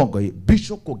 Uongo,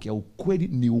 bishop kwa ukweli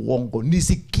ni uongo.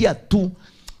 Nisikia tu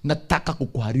nataka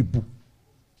kukuharibu.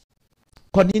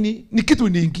 Kwa nini? Ni kitu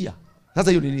iniingia. Sasa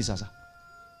hiyo nini sasa?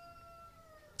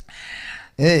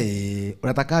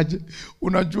 Unatakaje?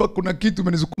 Unajua kuna kitu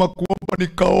imenisukuma kuomba,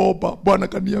 nikaomba. Bwana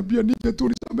kaniambia nije tu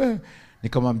nisamehe.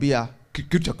 Nikamwambia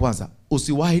kitu cha kwanza,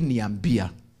 usiwahi niambia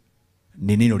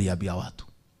ni nini uliambia watu.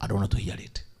 I don't want to hear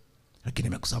it. Lakini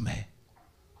nimekusamehe.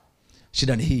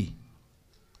 Shida ni hii,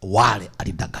 wale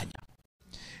alidanganya.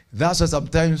 That's why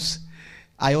sometimes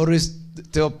I always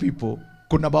tell people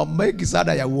kuna mambo mengi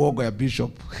sana ya uongo ya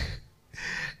bishop.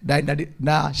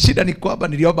 na shida ni kwamba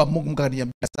niliomba Mungu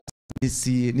akaniambia sasa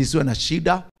nisiwe na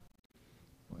shida.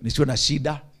 Nisiwe na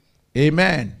shida.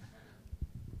 Amen.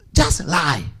 Just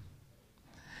lie.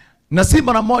 Na si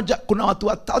mara moja, kuna watu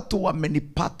watatu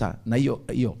wamenipata na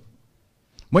hiyo.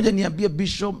 Moja niambia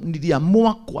bishop,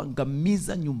 niliamua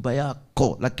kuangamiza nyumba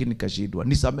yako lakini kashindwa.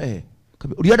 Nisamehe.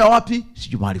 Ulienda wapi?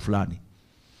 Sijui mahali fulani.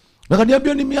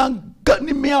 Akaniambia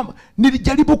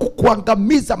nilijaribu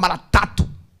kukuangamiza mara 3.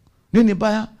 Nini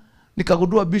baya?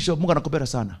 Nikagundua bishop, Mungu anakupenda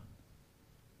sana.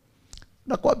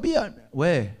 Nakwambia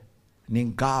we ni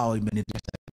ngao imenitesa.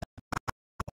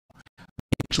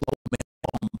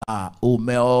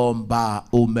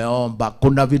 Umeomba.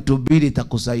 Kuna vitu mbili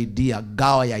itakusaidia,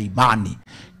 ngao ya imani.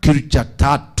 Kitu cha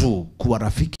tatu, kuwa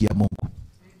rafiki ya Mungu.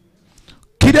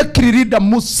 Kile kilirida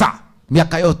Musa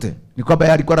miaka yote ni kwamba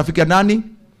yeye alikuwa rafiki ya nani?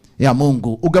 Ya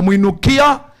Mungu.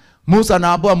 Ungemuinukia Musa,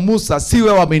 anaambia Musa, si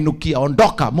wewe wameinukia,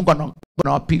 ondoka, Mungu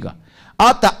anawapiga.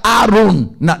 Hata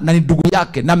Aaron na ni ndugu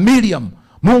yake na Miriam,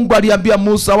 Mungu aliambia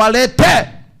Musa walete.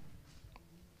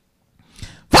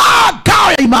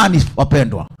 Ngao ya imani,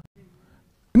 wapendwa.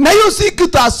 Na hiyo si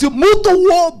kitu mtu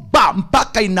uomba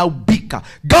mpaka inaubika.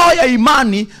 Ngao ya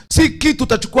imani si kitu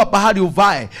utachukua bahari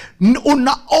uvae.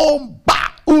 Unaomba.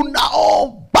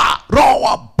 Roho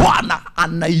wa Bwana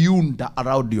anaiunda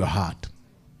around your heart.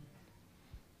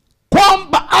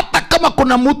 Kwamba hata kama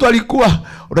kuna mtu alikuwa,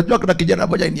 unajua kuna kijana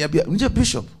mmoja aliniambia, "Nje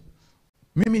bishop,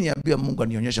 mimi niambia Mungu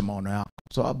anionyeshe maono yako.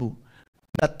 Sababu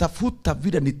natafuta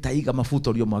vile nitaiga mafuta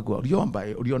uliyomwagwa." Uliomba,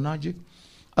 ulionaje?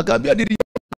 Akaambia, "Niliona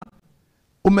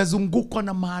umezungukwa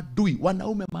na maadui,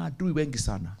 wanaume maadui wengi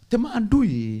sana." Te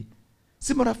maadui,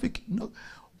 si marafiki. No.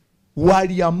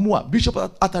 Waliamua, bishop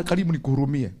hata karibu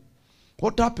nikuhurumie.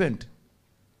 What happened?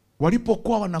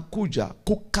 Walipokuwa wanakuja,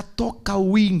 kukatoka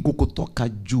wingu kutoka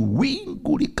juu.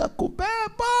 Wingu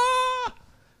likakubeba.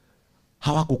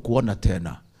 Hawakukuona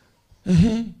tena.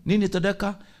 Nini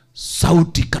tadeka?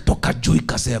 Sauti katoka juu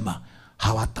ikasema,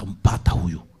 hawatampata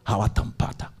huyu,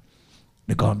 hawatampata.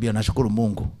 Nikamwambia, nashukuru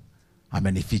Mungu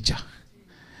amenificha.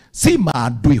 Si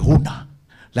maadui huna,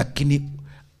 lakini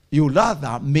you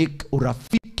rather make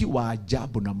urafiki wa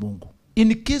ajabu na Mungu.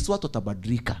 In case watu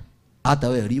watabadilika, hata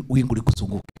wewe wingu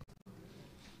likuzunguke.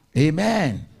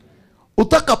 Amen.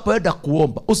 Utakapoenda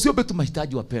kuomba, usiombe tu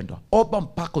mahitaji wapendwa. Omba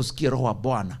mpaka usikie Roho wa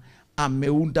Bwana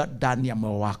ameunda ndani ya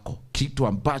moyo wako kitu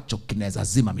ambacho kinaweza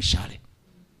zima mishale.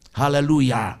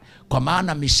 Haleluya. Kwa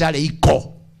maana mishale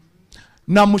iko.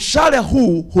 Na mshale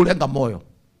huu hulenga moyo.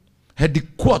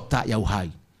 Headquarter ya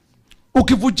uhai.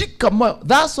 Ukivujika moyo,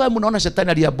 that's why mnaona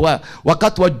shetani aliabua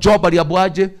wakati wa Job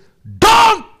aliabuaje?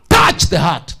 Don't touch the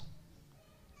heart.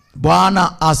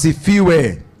 Bwana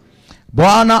asifiwe.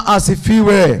 Bwana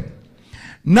asifiwe.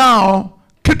 Now,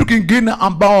 kitu kingine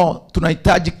ambao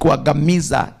tunahitaji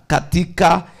kuangamiza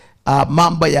katika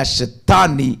mambo ya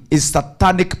shetani is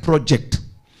satanic project.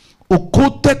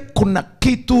 Ukute kuna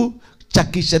kitu cha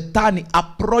kishetani, a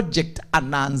project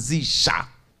anaanzisha.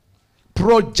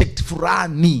 Project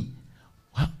fulani.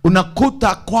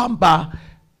 Unakuta kwamba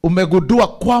umegundua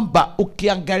kwamba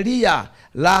ukiangalia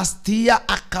last year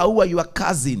akaua your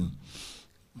cousin.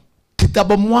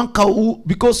 Kitabu mwaka huu,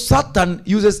 because Satan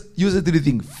uses three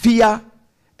things: fear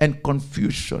and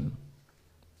confusion.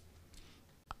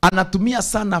 Anatumia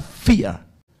sana fear,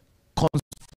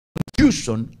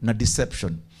 confusion na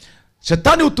deception.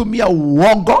 Shetani hutumia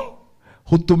uongo,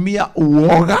 hutumia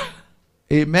uoga,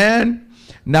 amen,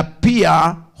 na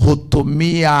pia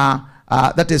hutumia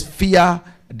that is fear,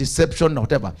 deception,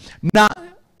 whatever. Na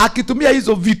akitumia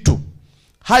hizo vitu,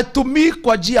 haitumii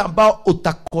kwa njia ambao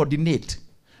utacoordinate.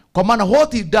 Kwa maana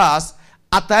what he does,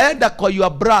 ataenda kwa your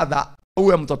brother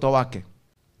uwe mtoto wake,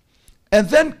 and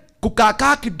then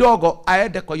kukakaa kidogo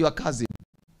aende kwa your cousin,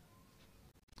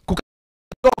 kukakaa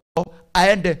kidogo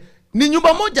aende, ni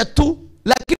nyumba moja tu,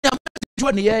 lakini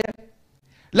amejua ni yeye,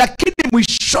 lakini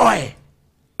mwishoe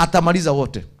atamaliza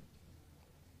wote.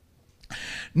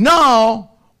 Now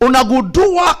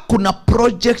unagundua kuna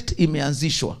project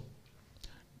imeanzishwa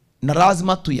na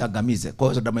lazima tuiangamize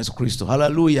kwa damu ya Yesu Kristo.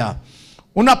 Hallelujah.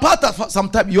 Unapata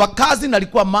sometimes your cousin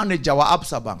alikuwa manager wa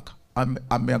Absa Bank,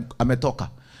 ametoka.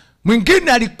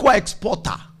 Mwingine alikuwa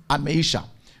exporter, ameisha.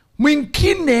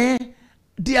 Mwingine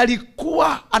ndiye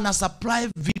alikuwa ana supply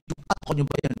vitu kwa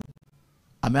nyumba yenu,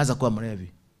 ameanza kuwa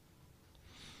mlevi.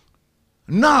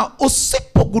 Na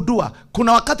usipogundua,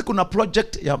 kuna wakati kuna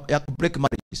project ya break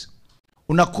marriages.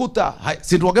 Unakuta,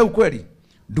 si tuongee ukweli,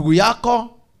 ndugu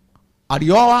yako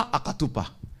alioa akatupa,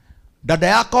 dada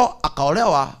yako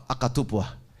akaolewa akatupwa,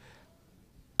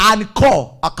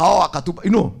 anko akaoa akatupa. You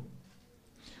know,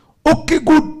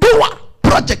 ukigundua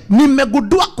project,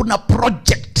 nimegundua kuna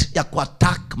project ya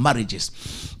kuattack marriages,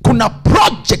 kuna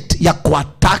project ya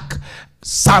kuattack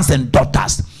sons and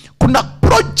daughters, kuna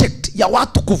project ya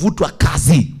watu kuvutwa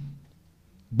kazi.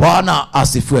 Bwana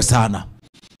asifiwe sana.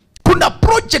 Kuna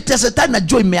project ya shetani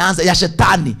najua imeanza, ya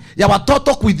shetani ya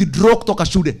watoto withdraw kutoka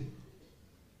shule.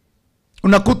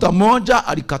 Unakuta moja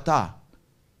alikataa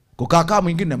kukaa,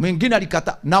 mwingine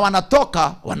alikataa, na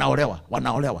wanatoka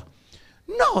wanaolewa.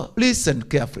 No, listen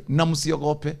carefully, na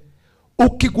msiogope.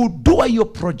 Ukigundua hiyo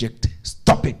project,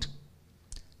 stop it.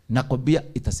 nakwambia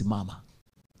itasimama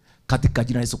katika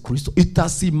jina la Yesu Kristo.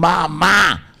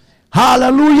 Itasimama.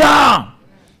 Hallelujah.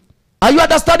 Are you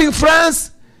understanding,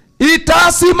 friends?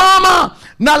 Itasimama.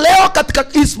 Na leo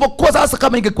katika, isipokuwa sasa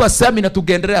kama ingekuwa seminar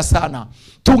tungeendelea sana.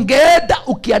 Tungeenda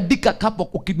ukiandika kapo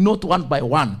ukinote one by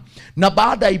one. Na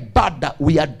baada ya ibada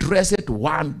we address it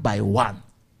one by one.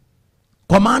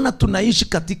 Kwa maana tunaishi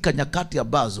katika nyakati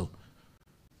ambazo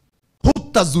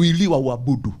hutazuiliwa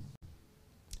uabudu.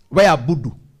 Wewe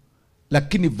abudu,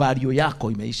 lakini value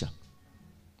yako imeisha.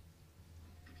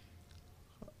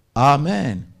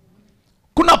 Amen.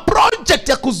 Kuna project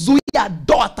ya kuzuia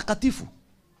ndoa takatifu.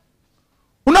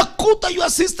 Unakuta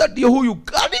your sister ndio huyu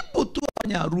karibu tu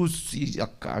fanya harusi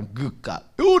akaanguka.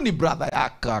 Huyu ni brother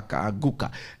yake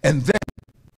akaanguka. And then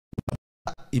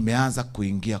imeanza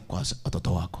kuingia kwa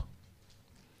watoto wako.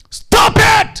 Stop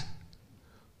it!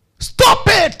 Stop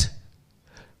it!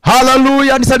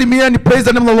 Hallelujah. Nisalimieni, praise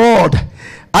the name of the Lord.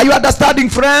 Are you understanding,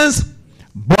 friends?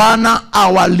 Bwana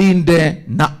awalinde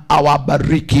na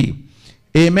awabariki.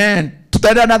 Amen.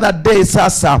 Tutaenda another day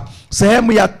sasa.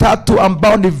 Sehemu ya tatu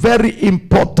ambao ni very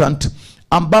important,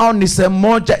 ambao ni sehemu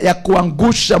moja ya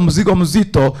kuangusha mzigo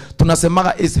mzito,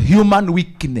 tunasemaga is human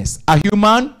weakness. A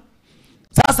human.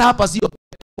 Sasa hapa sio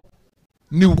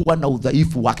ni huwa na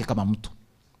udhaifu wake kama mtu.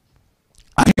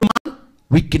 A human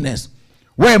weakness.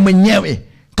 Wewe mwenyewe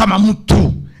kama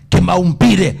mtu,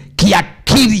 kimaumbile,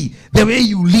 kiakili, the way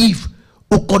you live,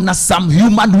 uko na some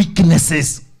human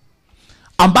weaknesses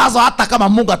ambazo hata kama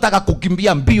Mungu ataka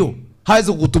kukimbia mbio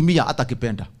hawezi kukutumia hata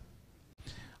kipenda.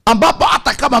 Ambapo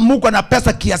hata kama Mungu ana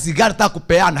pesa kiasi gani ataka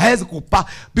kupeana hawezi kukupa,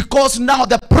 because now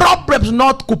the problem is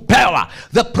not kupewa,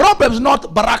 the problem is not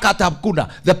baraka hata hakuna.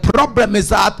 The problem is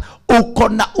that uko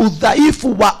na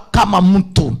udhaifu wa kama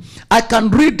mtu. I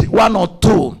can read one or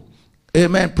two.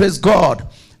 Amen, praise God.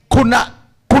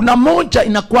 Kuna moja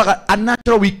inakuwa a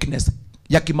natural weakness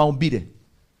ya kimaumbile.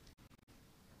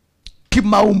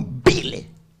 Kimaumbile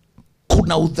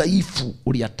kuna udhaifu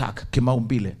uliataka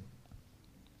kimaumbile.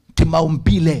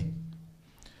 Kimaumbile.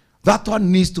 That one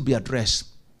needs to be addressed.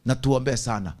 Na tuombe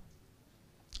sana.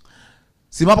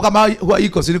 Simama kama huwa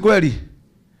iko, si kweli?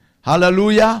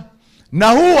 Hallelujah.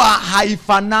 Na huwa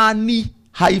haifanani.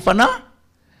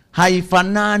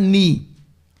 Haifanani.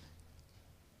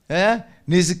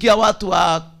 Nisikia watu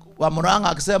wa Murang'a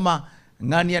akisema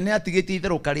ngani ane atigiti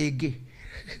itero karingi.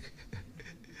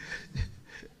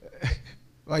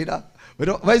 Waida,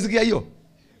 waisikia hiyo?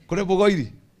 Kule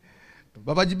Bogoiri.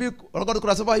 Baba Jibi, unakuwa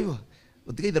tunasema hivyo.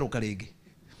 Utigiti itero karingi.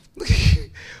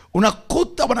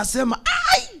 Unakuta wanasema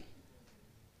ai!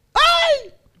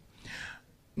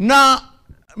 Na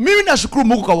mimi nashukuru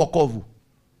Mungu kwa wokovu.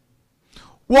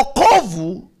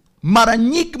 Wokovu mara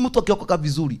nyingi mtu akiokoka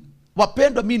vizuri.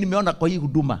 Wapendwa, mimi nimeona kwa hii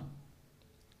huduma,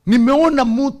 nimeona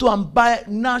mtu ambaye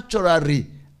naturally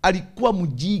alikuwa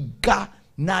mjinga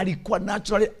na alikuwa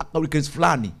naturally akawikens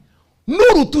fulani,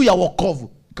 nuru tu ya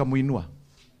wokovu ikamuinua.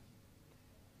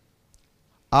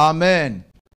 Amen.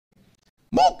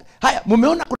 Haya,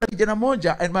 mumeona kuna kijana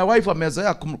moja, and my wife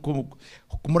amezoea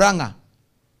kumranga,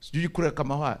 sijui kule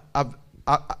kama wa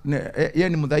yeye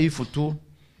ni mdhaifu tu,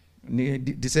 ni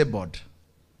disabled.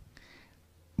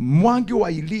 Mwangi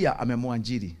wa Ilia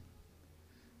amemwanjiri.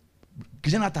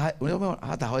 Kijana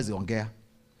hata hawezi ongea.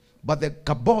 But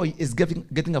the boy is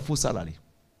getting a full salary.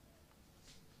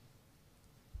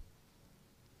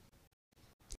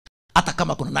 Hata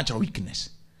kama kuna natural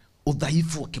weakness,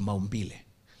 udhaifu wa kimaumbile.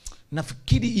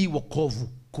 Nafikiri hii wokovu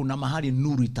kuna mahali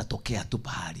nuru itatokea tu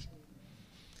pahali.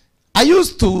 I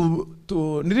used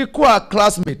to nilikuwa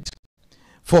classmate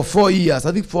for 4 years,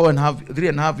 I think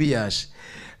 3.5 years.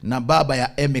 Na baba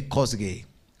ya Emi Kosgei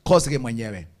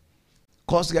mwenyewe.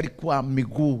 Kosgei alikuwa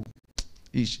miguu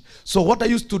ish. So what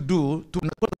I used to do,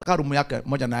 tunakuwa room yake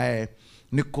moja na yeye,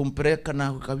 ni kumpeleka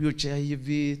na wheelchair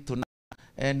hivi,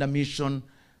 tunaenda mission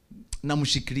na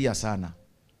mshikilia sana.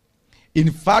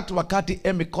 In fact, wakati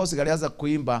Emi Kosgei alianza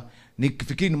kuimba,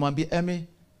 nikifikiri nimwambie Emi,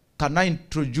 can I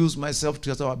introduce myself to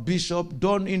you? Bishop,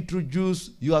 don't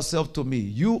introduce yourself to me.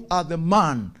 You are the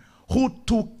man who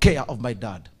took care of my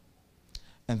dad.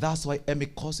 And that's why Emi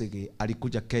Kosgei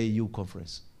alikuja KU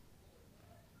conference.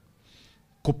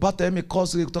 Kupata Emi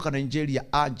Kosgei kutoka Nigeria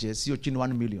aje sio chini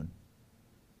 1 million.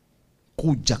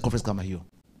 Kuja conference kama hiyo.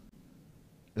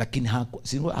 Lakini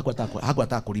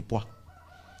hakuataka kulipwa.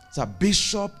 So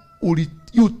Bishop,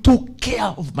 you took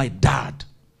care of my dad.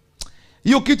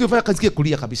 Hiyo kitu ifanya kazikie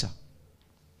kulia kabisa.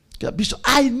 Bishop,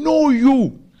 I know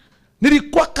you.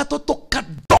 Nilikuwa katoto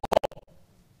kadogo.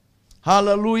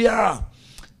 Hallelujah.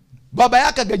 Baba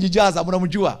yake gajijaza,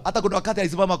 mnamjua. Hata kuna wakati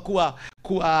alisimama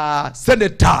kuwa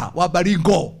senator wa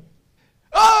Baringo.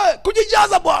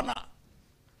 kujijaza bwana.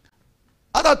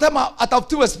 Hata tema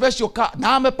atafutiwe special car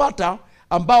na amepata,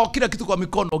 ambao kila kitu kwa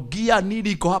mikono, gia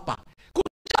nini iko hapa.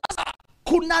 Kujaza,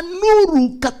 kuna nuru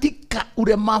katika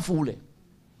ulemavu ule.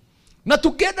 Na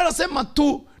tukienda nasema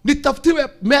tu nitafutiwe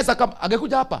meza, kama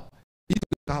angekuja hapa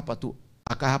hapa tu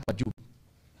aka hapa juu,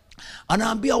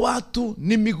 anaambia watu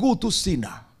ni miguu tu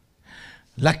sina,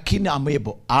 lakini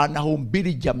amebo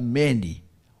anahubiri jameni,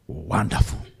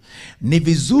 wonderful. Ni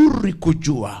vizuri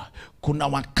kujua kuna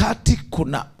wakati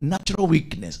kuna natural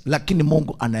weakness, lakini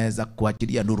Mungu anaweza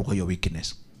kuachilia nuru kwa hiyo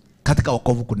weakness. Katika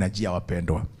wokovu kuna njia,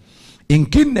 wapendwa.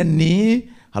 Ingine ni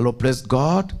hello, praise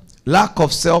God, lack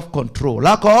of self control.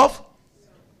 Lack of,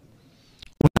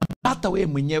 unapata wewe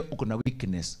mwenyewe uko na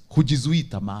weakness, hujizui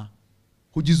tamaa,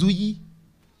 hujizui.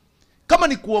 Kama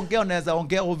ni kuongea, unaweza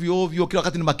ongea ovyo ovyo kila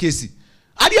wakati, ni makesi.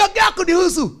 Aliongea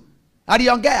kunihusu,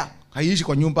 aliongea, haiishi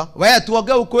kwa nyumba. Wewe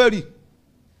tuongee ukweli.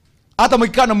 Hata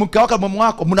mkikana mke wako na mume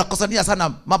wako mnakosania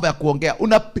sana mambo ya kuongea.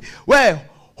 Wewe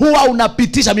huwa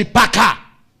unapitisha mipaka.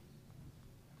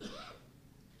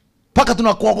 Paka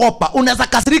tunakuogopa, unaweza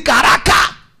kasirika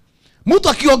haraka. Mtu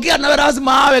akiongea na wewe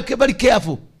lazima awe very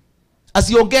careful.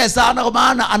 Asiongee sana, kwa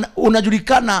maana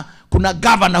unajulikana kuna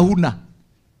governor huna.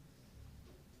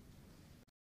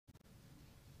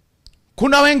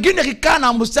 Kuna wengine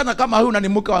kikana msichana kama huyu na ni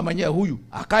mke wa mwenyewe, huyu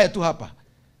akae tu hapa.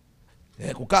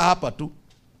 Kukaa hapa tu,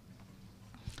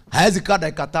 haezi kaa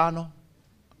dakika 5.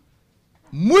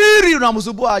 Mwili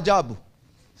unamsubua ajabu.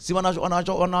 Si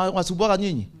wanasubua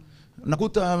nyinyi.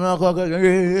 Unakuta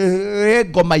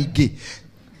goma ige.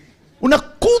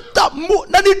 Unakuta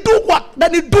na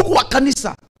ni ndugu wa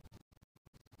kanisa.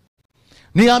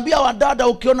 Niambia wadada,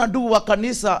 ukiona ndugu wa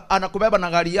kanisa anakubeba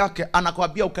na gari yake,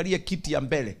 anakuambia ukalie kiti ya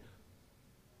mbele.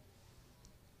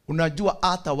 Unajua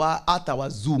hata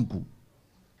wazungu,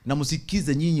 na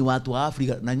msikize nyinyi watu wa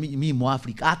Afrika na mimi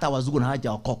Mwafrika, hata wazungu na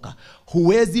hajaokoka,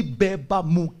 huwezi beba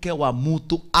mke wa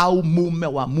mtu au mume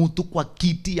wa mtu kwa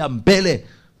kiti ya mbele.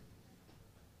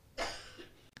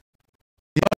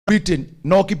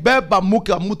 Na ukibeba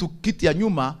mke wa mtu kiti ya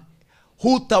nyuma,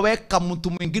 hutaweka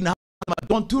mtu mwingine.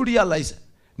 Don't you realize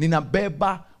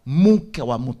ninabeba mke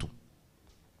wa mtu?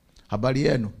 Habari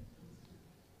yenu.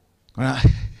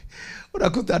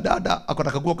 Unakuta dada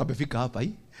akona kaguo kamefika hapa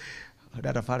hii.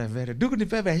 Dada fare vere. Dugu ni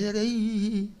pepe.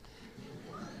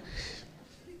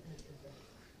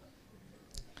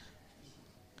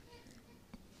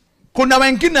 Kuna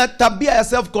wengine tabia ya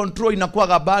self control inakuwa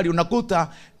gabari.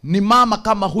 Unakuta ni mama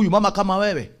kama huyu, mama kama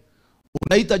wewe.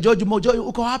 Unaita George Mojo,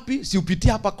 uko wapi? Si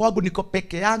upitie hapa kwangu, niko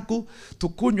peke yangu,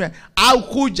 tukunywe au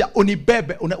kuja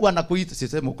unibebe. Anakuita,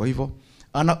 sisema uko hivyo.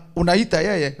 Unaita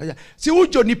yeye, si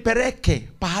ujo nipeleke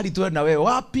pahali tuende na wewe.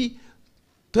 Wapi?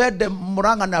 Twende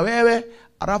Murang'a na wewe,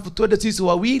 alafu twende sisi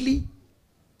wawili.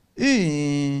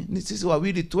 Ni sisi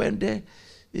wawili twende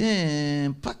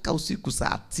mpaka usiku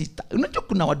saa 6. Unajua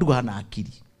kuna wadugu hana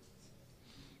akili.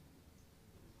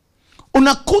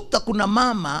 Unakuta kuna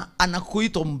mama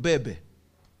anakuita mbebe,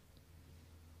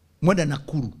 mwende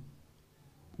Nakuru,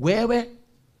 wewe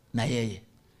na yeye,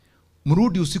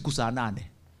 mrudi usiku saa 8.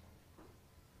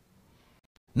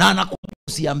 Na anakuambia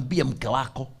usiambie mke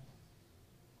wako.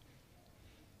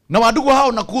 Na wadugu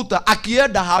hao nakuta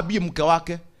akienda haambie mke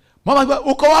wake. Mama,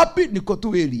 uko wapi? Niko tu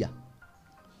area.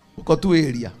 Uko tu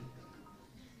area.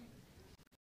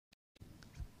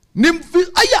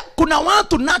 Kuna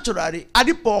watu naturally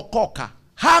alipookoka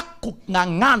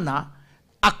hakung'ang'ana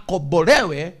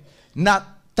akobolewe na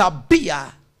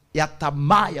tabia ya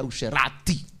tamaa ya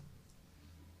usherati.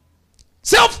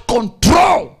 Self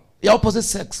control ya opposite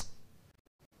sex.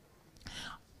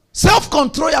 Self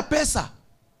control ya pesa.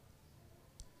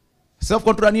 Self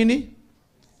control nini?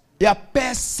 Ya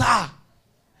pesa.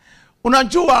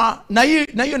 Unajua na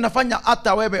hiyo inafanya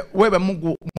hata wewe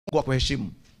Mungu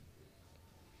akuheshimu.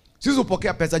 Sisi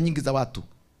upokea pesa nyingi za watu.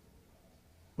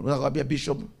 Unakwambia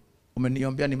bishop,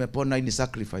 umeniombea nimepona, hii ni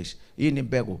sacrifice. Hii ni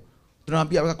mbegu.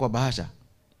 Tunamwambia weka kwa bahasha.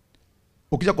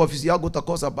 Ukija kwa ofisi yangu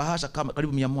utakosa bahasha kama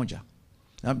karibu 100.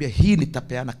 Naambia hii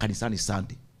nitapeana kanisani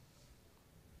Sunday.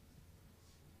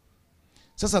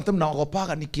 Sasa ndio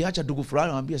mnaogopaga nikiacha ndugu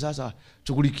fulani naambia sasa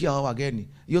shughulikia hao wageni.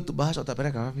 Hiyo tu bahasha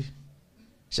utapeleka wapi?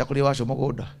 Shakuli washo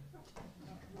mogoda.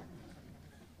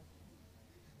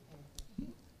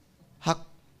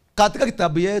 Katika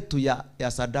kitabu yetu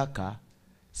ya sadaka,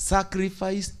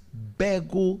 sacrifice,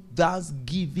 begu,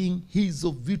 thanksgiving,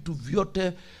 hizo vitu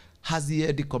vyote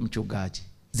haziendi kwa mchungaji,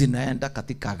 zinaenda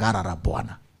katika gara la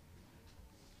Bwana.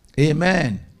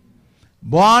 Amen.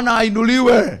 Bwana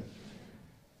ainuliwe.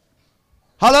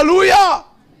 Hallelujah.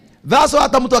 That's why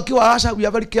hata mtu akiwa asha, we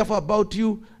are very careful about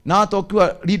you. na hata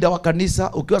ukiwa leader wa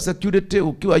kanisa, ukiwa security,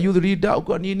 ukiwa youth leader,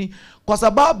 ukiwa nini, kwa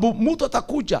sababu mtu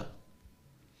atakuja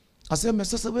aseme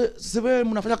sasa wewe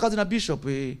mnafanya kazi na bishop,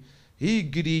 hii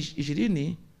giri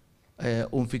 20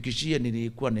 umfikishie,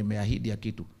 nilikuwa nimeahidi ya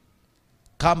kitu.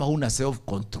 Kama huna self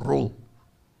control,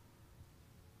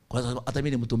 kwa sababu hata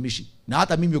mimi ni mtumishi, na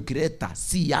hata mimi ukileta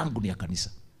si yangu, ni ya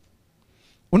kanisa.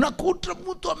 Unakuta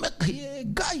mtu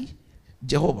amegai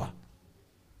Jehova.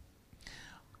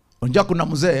 Unajua kuna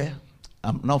mzee,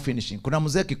 I'm now finishing. Kuna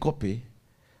mzee Kikopi,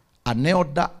 an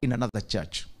elder in another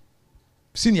church.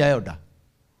 Senior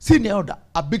elder,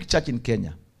 a big church in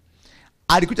Kenya.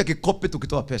 Alikuja Kikopi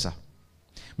tukitoa pesa.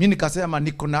 Mimi nikasema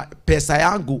niko na pesa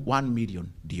yangu 1 million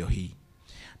ndio hii.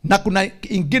 Na kuna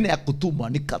ingine ya kutumwa,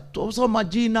 nikatoa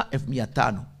majina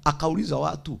 500. Akauliza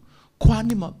watu,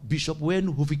 kwani mabishop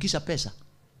wenu hufikisha pesa?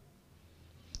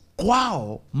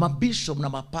 Kwao mabishop na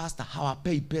mapasta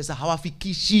hawapei pesa,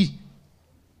 hawafikishi.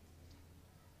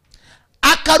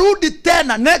 Akarudi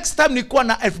tena next time nilikuwa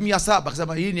na 1700,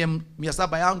 akasema hii ni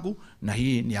 700 yangu na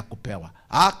hii ni ya kupewa.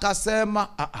 Akasema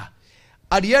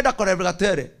alienda kwa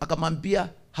Reverend, akamwambia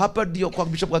hapa ndio kwa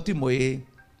Bishop Gatimu,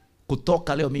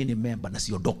 kutoka leo mimi ni member na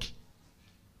siondoki.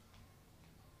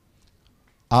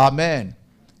 Amen.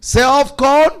 Self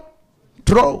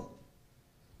control.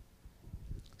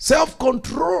 Self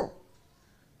control.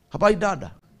 Hapa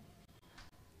dada,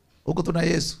 huko tuna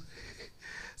Yesu.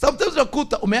 Sometimes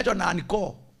unakuta umeachwa na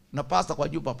aniko na pasta kwa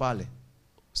jumba pale.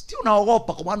 Still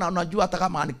unaogopa kwa maana unajua hata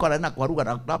kama aniko anaenda kwa lugha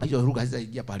na hiyo lugha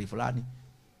hazijaingia pale fulani.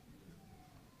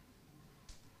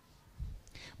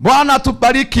 Bwana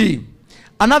tubariki.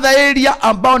 Another area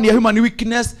ambao ni human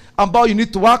weakness ambao you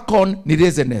need to work on ni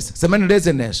laziness. Semeni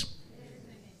laziness.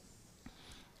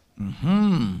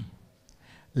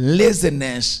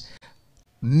 Laziness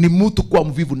ni mtu kuwa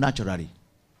mvivu naturally.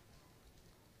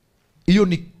 Hiyo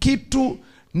ni kitu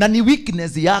na ni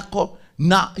weakness yako,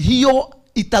 na hiyo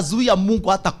itazuia Mungu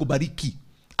hata kubariki.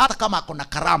 Hata kama akona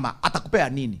karama, atakupea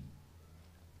nini?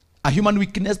 A human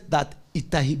weakness that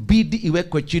itabidi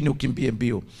iwekwe chini ukimbie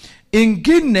mbio.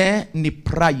 Ingine ni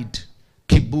pride,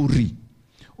 kiburi.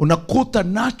 Unakuta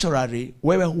naturally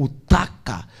wewe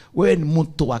hutaka, wewe ni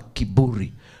mtu wa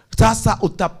kiburi. Sasa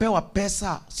utapewa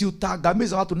pesa, si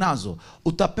utaangamiza watu nazo.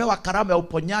 Utapewa karama ya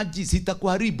uponyaji,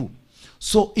 sitakuharibu.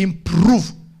 So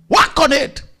improve. Work on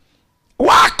it.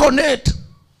 Work on it.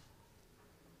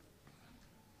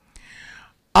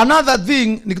 Another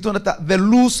thing ni kitu nata the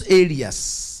loose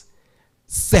areas.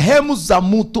 Sehemu za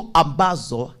mtu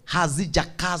ambazo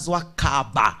hazijakazwa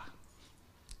kaba.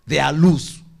 They are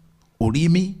loose.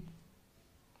 Ulimi,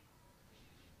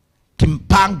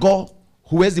 kimpango,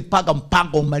 huwezi paga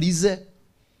mpango umalize.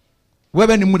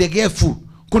 Wewe ni mlegefu.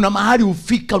 Kuna mahali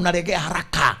ufika unalegea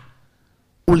haraka.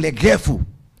 Ulegefu.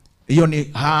 Hiyo ni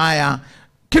haya.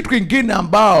 Kitu kingine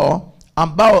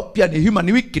ambao pia ni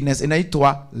human weakness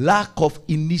inaitwa lack of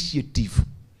initiative.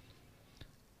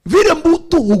 Vile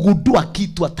mtu hugundua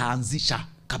kitu ataanzisha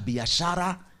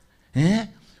kabiashara,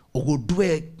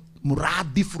 ugundue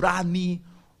mradi fulani,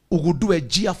 ugundue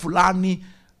njia fulani.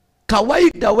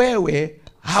 Kawaida wewe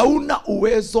hauna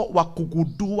uwezo wa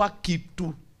kugundua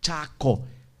kitu chako.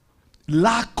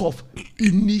 Lack of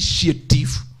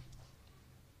initiative.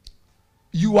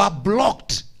 You are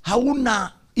blocked.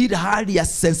 Hauna ile hali ya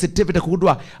sensitivity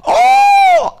kugundua,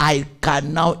 I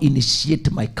can now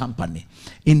initiate my company,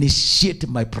 initiate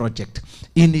my project,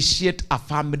 initiate a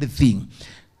family thing.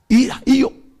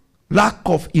 Hiyo lack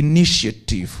of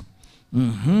initiative.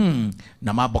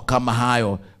 Na mambo kama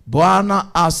hayo.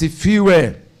 Bwana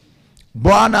asifiwe.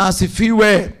 Bwana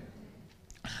asifiwe.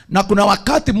 Na kuna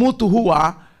wakati mtu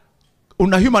huwa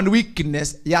una human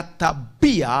weakness ya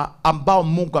tabia ambao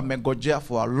Mungu amengojea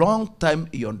for a long time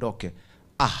iondoke.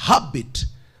 A habit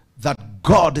that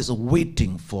God is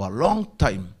waiting for a long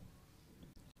time.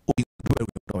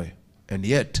 And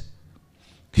yet,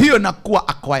 hiyo inakuwa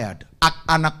acquired.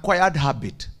 An acquired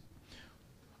habit.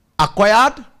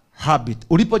 Acquired habit.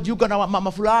 Ulipojiunga na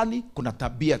mama fulani, kuna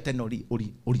tabia tena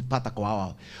ulipata kwa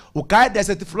wao. Ukaenda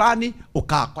set fulani,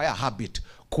 uka-acquire habit.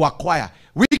 Ku-acquire.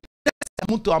 Weakness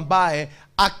ya mtu ambaye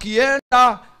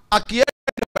akienda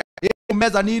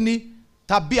meza nini?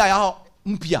 Tabia yao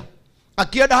mpya.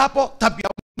 Akienda hapo, tabia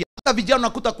mpya. Hata vijana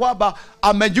nakuta kwamba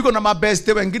amejiunga na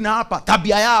mabeste wengine hapa,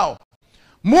 tabia yao.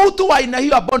 Mtu wa aina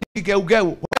hiyo ambao ni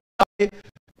kigeugeu,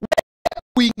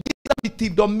 kuingiza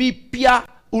mitindo mipya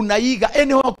unaiga.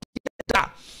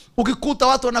 Ukikuta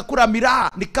watu wanakula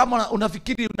miraa, ni kama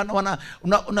unafikiri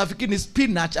unafikiri ni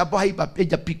spinach ambao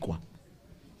haijapikwa.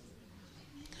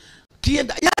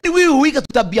 Kienda, yani wewe uiga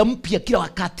tabia mpya kila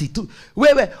wakati tu.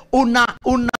 Wewe you are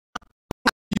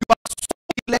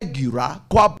so regular,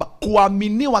 kwa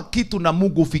kuaminiwa kitu na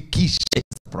Mungu ufikishe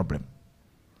problem.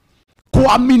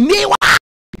 Kuaminiwa.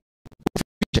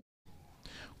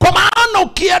 Kwa maana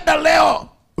ukienda leo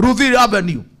Ruthiri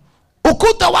Avenue,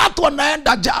 ukuta watu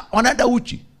wanaenda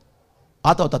uchi,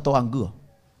 hata utatoa nguo.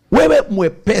 Wewe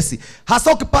mwepesi,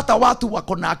 hasa ukipata watu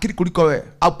wako na akili kuliko wewe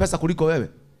au pesa kuliko wewe,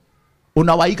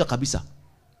 unawaika kabisa.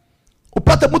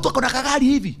 Upate mtu wako na kagari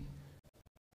hivi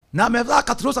na amevaa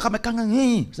katrusa kamekanga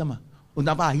sema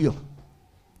unavaa hiyo.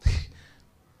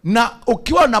 Na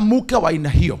ukiwa na mke wa aina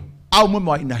hiyo au mume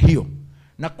wa aina hiyo,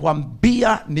 na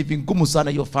kuambia ni vingumu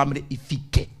sana hiyo family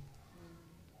ifike.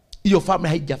 Hiyo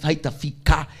family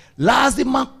haitafika.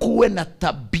 Lazima kuwe na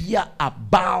tabia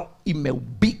ambao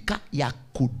imeubika ya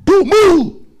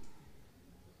kudumu.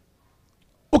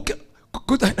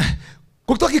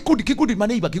 Kutoka kikundi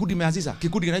maneiba, kikundi meanzisha,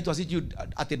 kikundi kinaitwa siji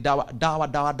ati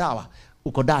dawa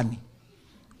uko ndani.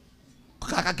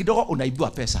 Kaka kidogo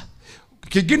unaibua pesa.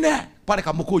 Kingine pale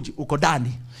kama mkuji uko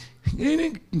ndani.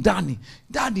 Ndani.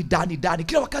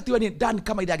 Kila wakati wewe ni ndani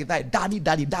kama ile agitae.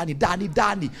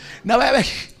 Ndani. Na wewe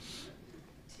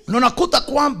unakuta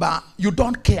kwamba you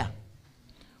don't care.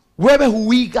 Wewe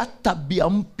huiga tabia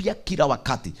mpya kila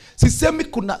wakati. Sisemi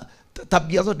kuna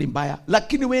tabia zote mbaya,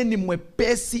 lakini wewe ni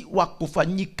mwepesi wa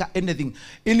kufanyika anything.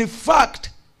 In fact,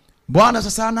 Bwana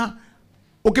sana,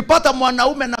 ukipata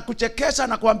mwanaume na kuchekesha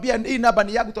na kuambia hii namba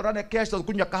ni yangu torane kesho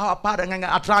kunywa kahawa pale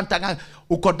Atlanta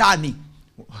uko ndani.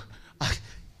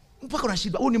 Mpaka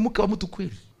unashiba, huyu ni mke wa mtu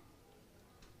kweli.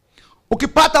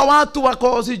 Ukipata watu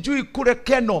wako sijui kule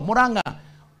Keno, Muranga,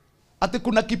 ati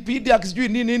kuna kipindi akisijui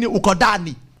nini uko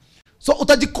ndani. So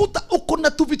utajikuta uko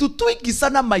na tu vitu twingi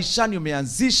sana maishani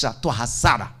umeanzisha tu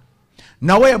hasara.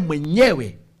 Na wewe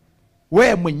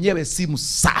mwenyewe si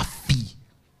msafi.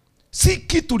 Si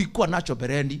kitu ulikuwa nacho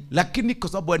bereni, lakini kwa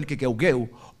sababu wewe ni kigeugeu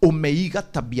umeiga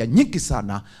tabia nyingi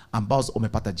sana ambazo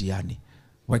umepata jiani.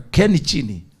 Wekeni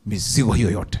chini mizigo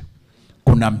hiyo yote.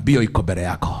 Kuna mbio iko mbele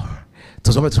yako.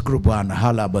 Tazama tukuru Bwana.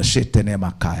 Hala bashete ne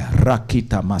makaya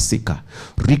rakita masika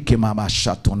rike mama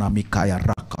shato na mikaya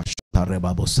raka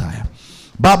shatareba bosaya.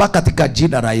 Baba, katika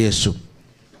jina la Yesu,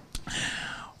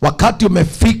 wakati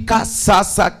umefika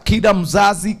sasa, kila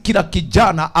mzazi, kila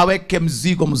kijana aweke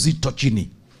mzigo mzito chini.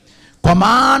 Kwa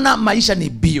maana maisha ni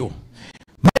bio.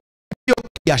 Maisha ni bio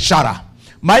kibiashara.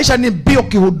 Maisha ni bio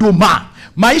kihuduma.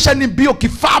 Maisha ni bio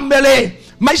kifamily.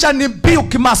 Maisha ni bio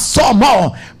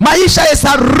kimasomo. Maisha is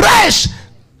a race.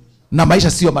 Na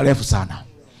maisha sio marefu sana.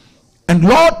 And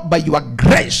Lord, by your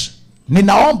grace,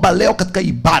 ninaomba leo katika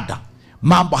ibada,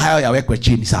 mambo hayo yawekwe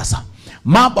chini sasa.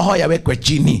 Mambo hayo yawekwe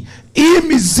chini. Hii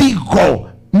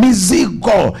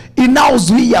mizigo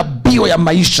inaozuia bio ya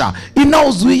maisha,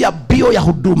 inaozuia bio ya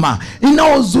huduma,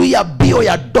 inaozuia bio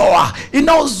ya doa,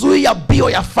 inaozuia bio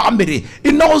ya family,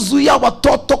 inaozuia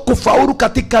watoto kufaulu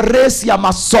katika resi ya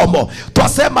masomo.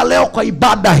 Twasema leo kwa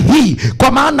ibada hii,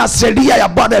 kwa maana sheria ya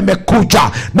Bwana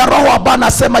imekuja na Roho wa Bwana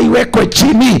asema iwekwe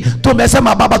chini.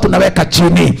 Tumesema Baba, tunaweka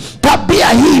chini. Tabia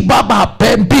hii Baba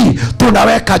hapendi,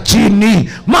 tunaweka chini.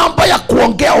 Mambo ya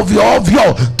kuongea ovyo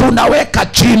ovyo tunaweka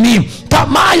chini.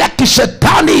 Tamaa ya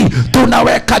kishetani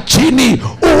tunaweka chini.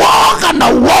 Uoga na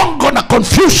uongo na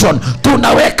confusion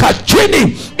tunaweka chini,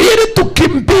 ili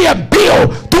tukimbie bio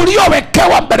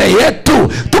tuliowekewa mbele yetu,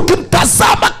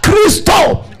 tukimtazama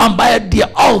Kristo ambaye ndiye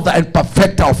author and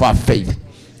perfecter of our faith.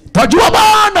 Tajua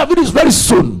Bwana, very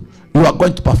soon you are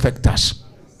going to perfect us.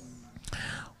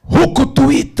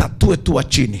 Hukutuita tuwe tuwa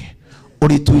chini,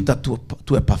 ulituita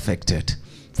tuwe perfected.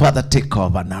 Father, take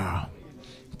over now.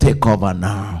 Take over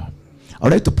now. I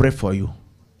would like to pray for you.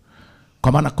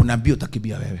 Kwa maana kuna mbio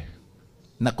utakibia wewe.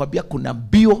 Nakwambia kuna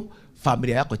mbio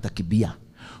familia yako itakibia.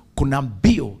 Kuna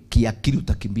mbio kiakili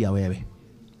utakimbia wewe.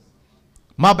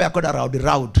 Mambo yako da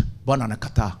round Bwana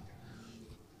anakataa.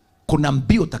 Kuna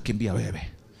mbio utakimbia wewe.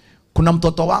 Kuna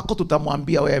mtoto wako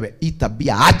tutamwambia wewe hii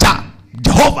tabia acha.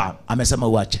 Jehova amesema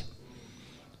uache.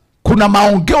 Kuna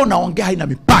maongeo naongea haina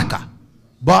mipaka.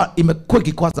 Ba imekuwa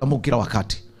kikwaza Mungu kila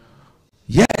wakati.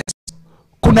 Yes.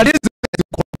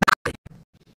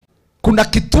 Kuna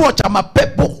kituo cha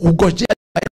mapepo ugojea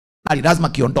lazima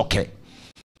kiondoke.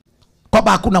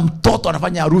 Kwamba hakuna mtoto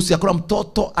anafanya harusi, hakuna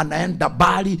mtoto anaenda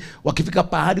bali, wakifika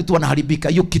pahali tu wanaharibika.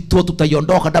 Hiyo kituo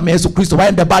tutaiondoka damu ya Yesu Kristo.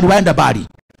 Waende bali.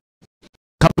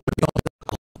 Kama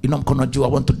ina mkono juu,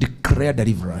 I want to declare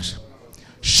deliverance.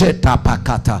 Sheta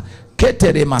pakata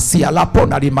ketere masia lapo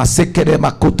na limasekere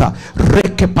makuta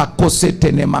reke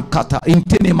pakosete ne makata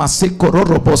intene maseko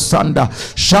rorobo sanda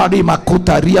shari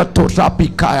makuta ria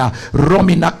torapikaya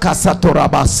romi na kasa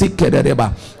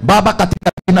torabasikereba. Baba,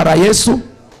 katika jina la Yesu,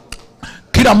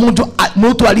 kila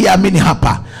mtu aliyeamini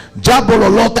hapa jambo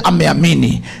lolote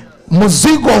ameamini,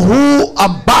 mzigo huu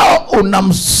ambao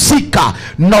unamsika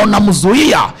na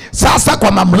unamzuia, sasa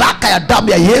kwa mamlaka ya damu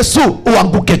ya Yesu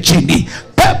uanguke chini.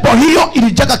 Pepo hiyo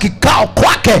ilijenga kikao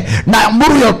kwake, na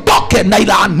amuru yotoke na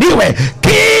ilaaniwe.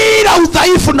 Kila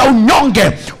udhaifu na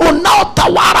unyonge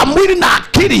unaotawala mwili na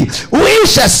akili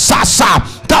uishe sasa.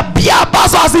 Tabia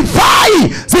ambazo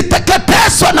hazifai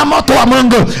ziteketezwe na moto wa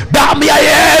Mungu. Damu ya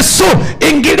Yesu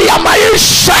ingilia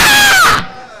maisha.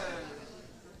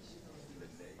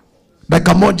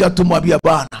 Dakika moja tumwambia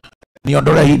Bwana,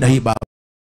 niondole hii na hii Baba.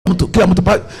 Kila mtu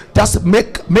just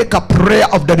make a prayer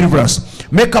of deliverance,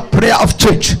 make a prayer of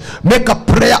church, make a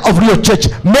prayer of real church,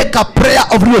 make a prayer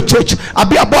of real church.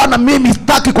 Abia Bwana, mimi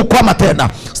sitaki kukwama tena,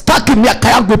 sitaki miaka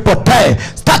yangu ipotee,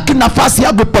 sitaki nafasi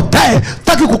yangu ipotee,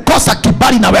 sitaki kukosa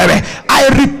kibali na wewe. I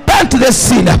repent the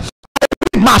sin.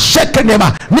 Masheke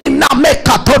nema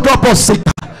ninameka todopo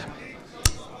sika.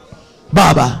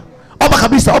 Baba, omba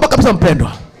kabisa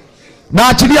mpendwa, na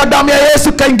achilia damu ya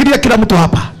Yesu kaingilia kila mtu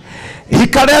hapa,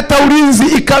 ikaleta ulinzi,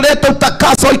 ikaleta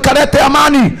utakaso, ikaleta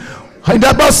amani.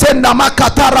 Haidabose na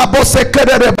makatara bose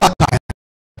kerere baka.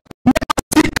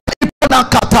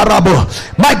 Katarabo.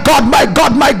 My God, my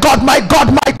God, my God, my God,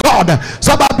 my God.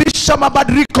 Sababisha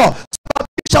mabadiliko,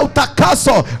 sababisha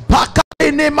utakaso. Paka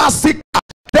ini masika,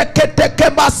 teke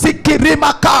masiki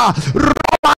rimaka,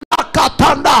 Roma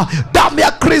nakatanda. Damu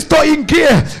ya Kristo ingie,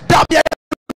 damu ya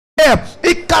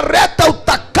ikaleta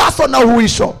utakaso na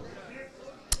uhuisho.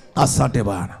 Asante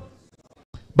Bwana.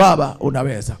 Baba,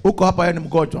 unaweza. Uko hapa yani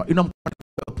mgonjwa,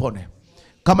 inapone.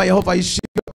 Kama Yehova ishi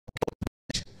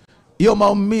hiyo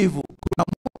maumivu, kuna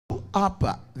Mungu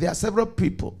hapa. There are several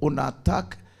people una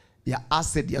attack ya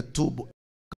acid ya tubu,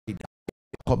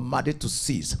 commanded to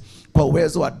cease kwa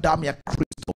uwezo wa damu ya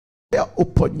Kristo. Ya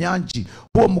uponyaji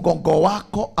huo mgongo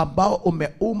wako ambao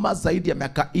umeuma zaidi ya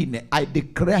miaka 4, I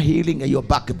declare healing in your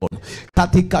backbone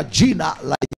katika jina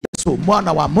la Yesu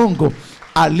mwana wa Mungu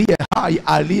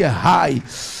aliye hai.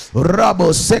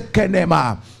 Rabo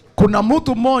sekenema. Kuna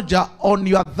mtu mmoja on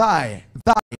your thigh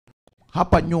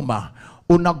hapa nyuma,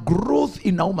 una growth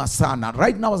inauma sana.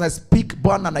 Right now as I speak,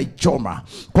 Bwana anaichoma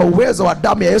kwa uwezo wa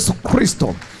damu ya Yesu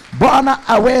Kristo. Bwana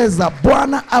aweza,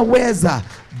 Bwana aweza,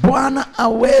 Bwana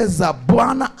aweza,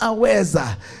 Bwana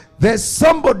aweza. There's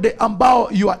somebody ambao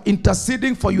you are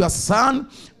interceding for your son,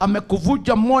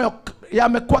 amekuvuja moyo,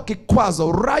 yamekuwa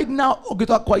kikwazo. Right now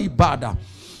ukitoka kwa ibada,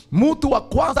 mtu wa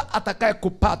kwanza atakaye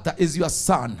kupata is your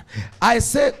son. I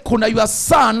say kuna your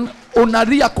son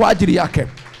unalia kwa ajili yake,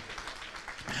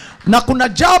 na kuna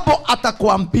jambo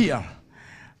atakuambia,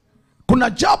 kuna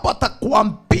jambo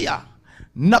atakuambia,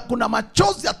 na kuna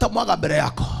machozi atamwaga mbele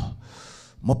yako.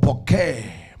 Mpokee,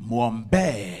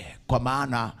 muombe, kwa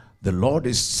maana the Lord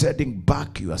is setting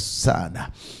back your son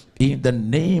in the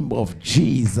name of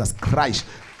Jesus Christ.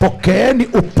 Pokeeni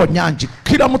uponyaji.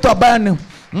 Kila mtu ambaye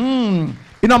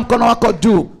ina mkono wako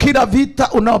juu, kila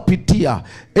vita unaopitia,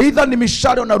 either ni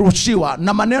mishale unarushiwa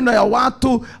na maneno ya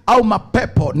watu au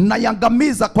mapepo, na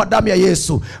yangamiza kwa damu ya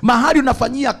Yesu. Mahali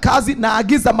unafanyia kazi, na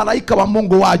agiza malaika wa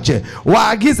Mungu waje,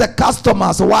 waagize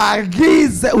customers,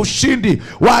 waagize ushindi,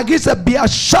 waagize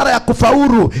biashara ya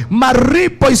kufaulu,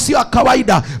 maripo isiyo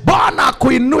kawaida. Bwana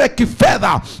kuinue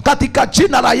kifedha katika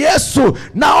jina la Yesu.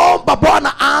 Naomba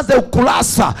Bwana aanze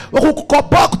ukurasa wa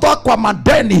kukukomboa kutoka kwa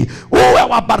madeni, uwe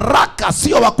wa baraka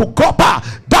sio wa kukopa.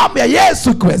 Damu ya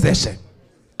Yesu ikuwezeshe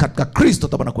katika Kristo.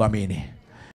 Tabana kuamini.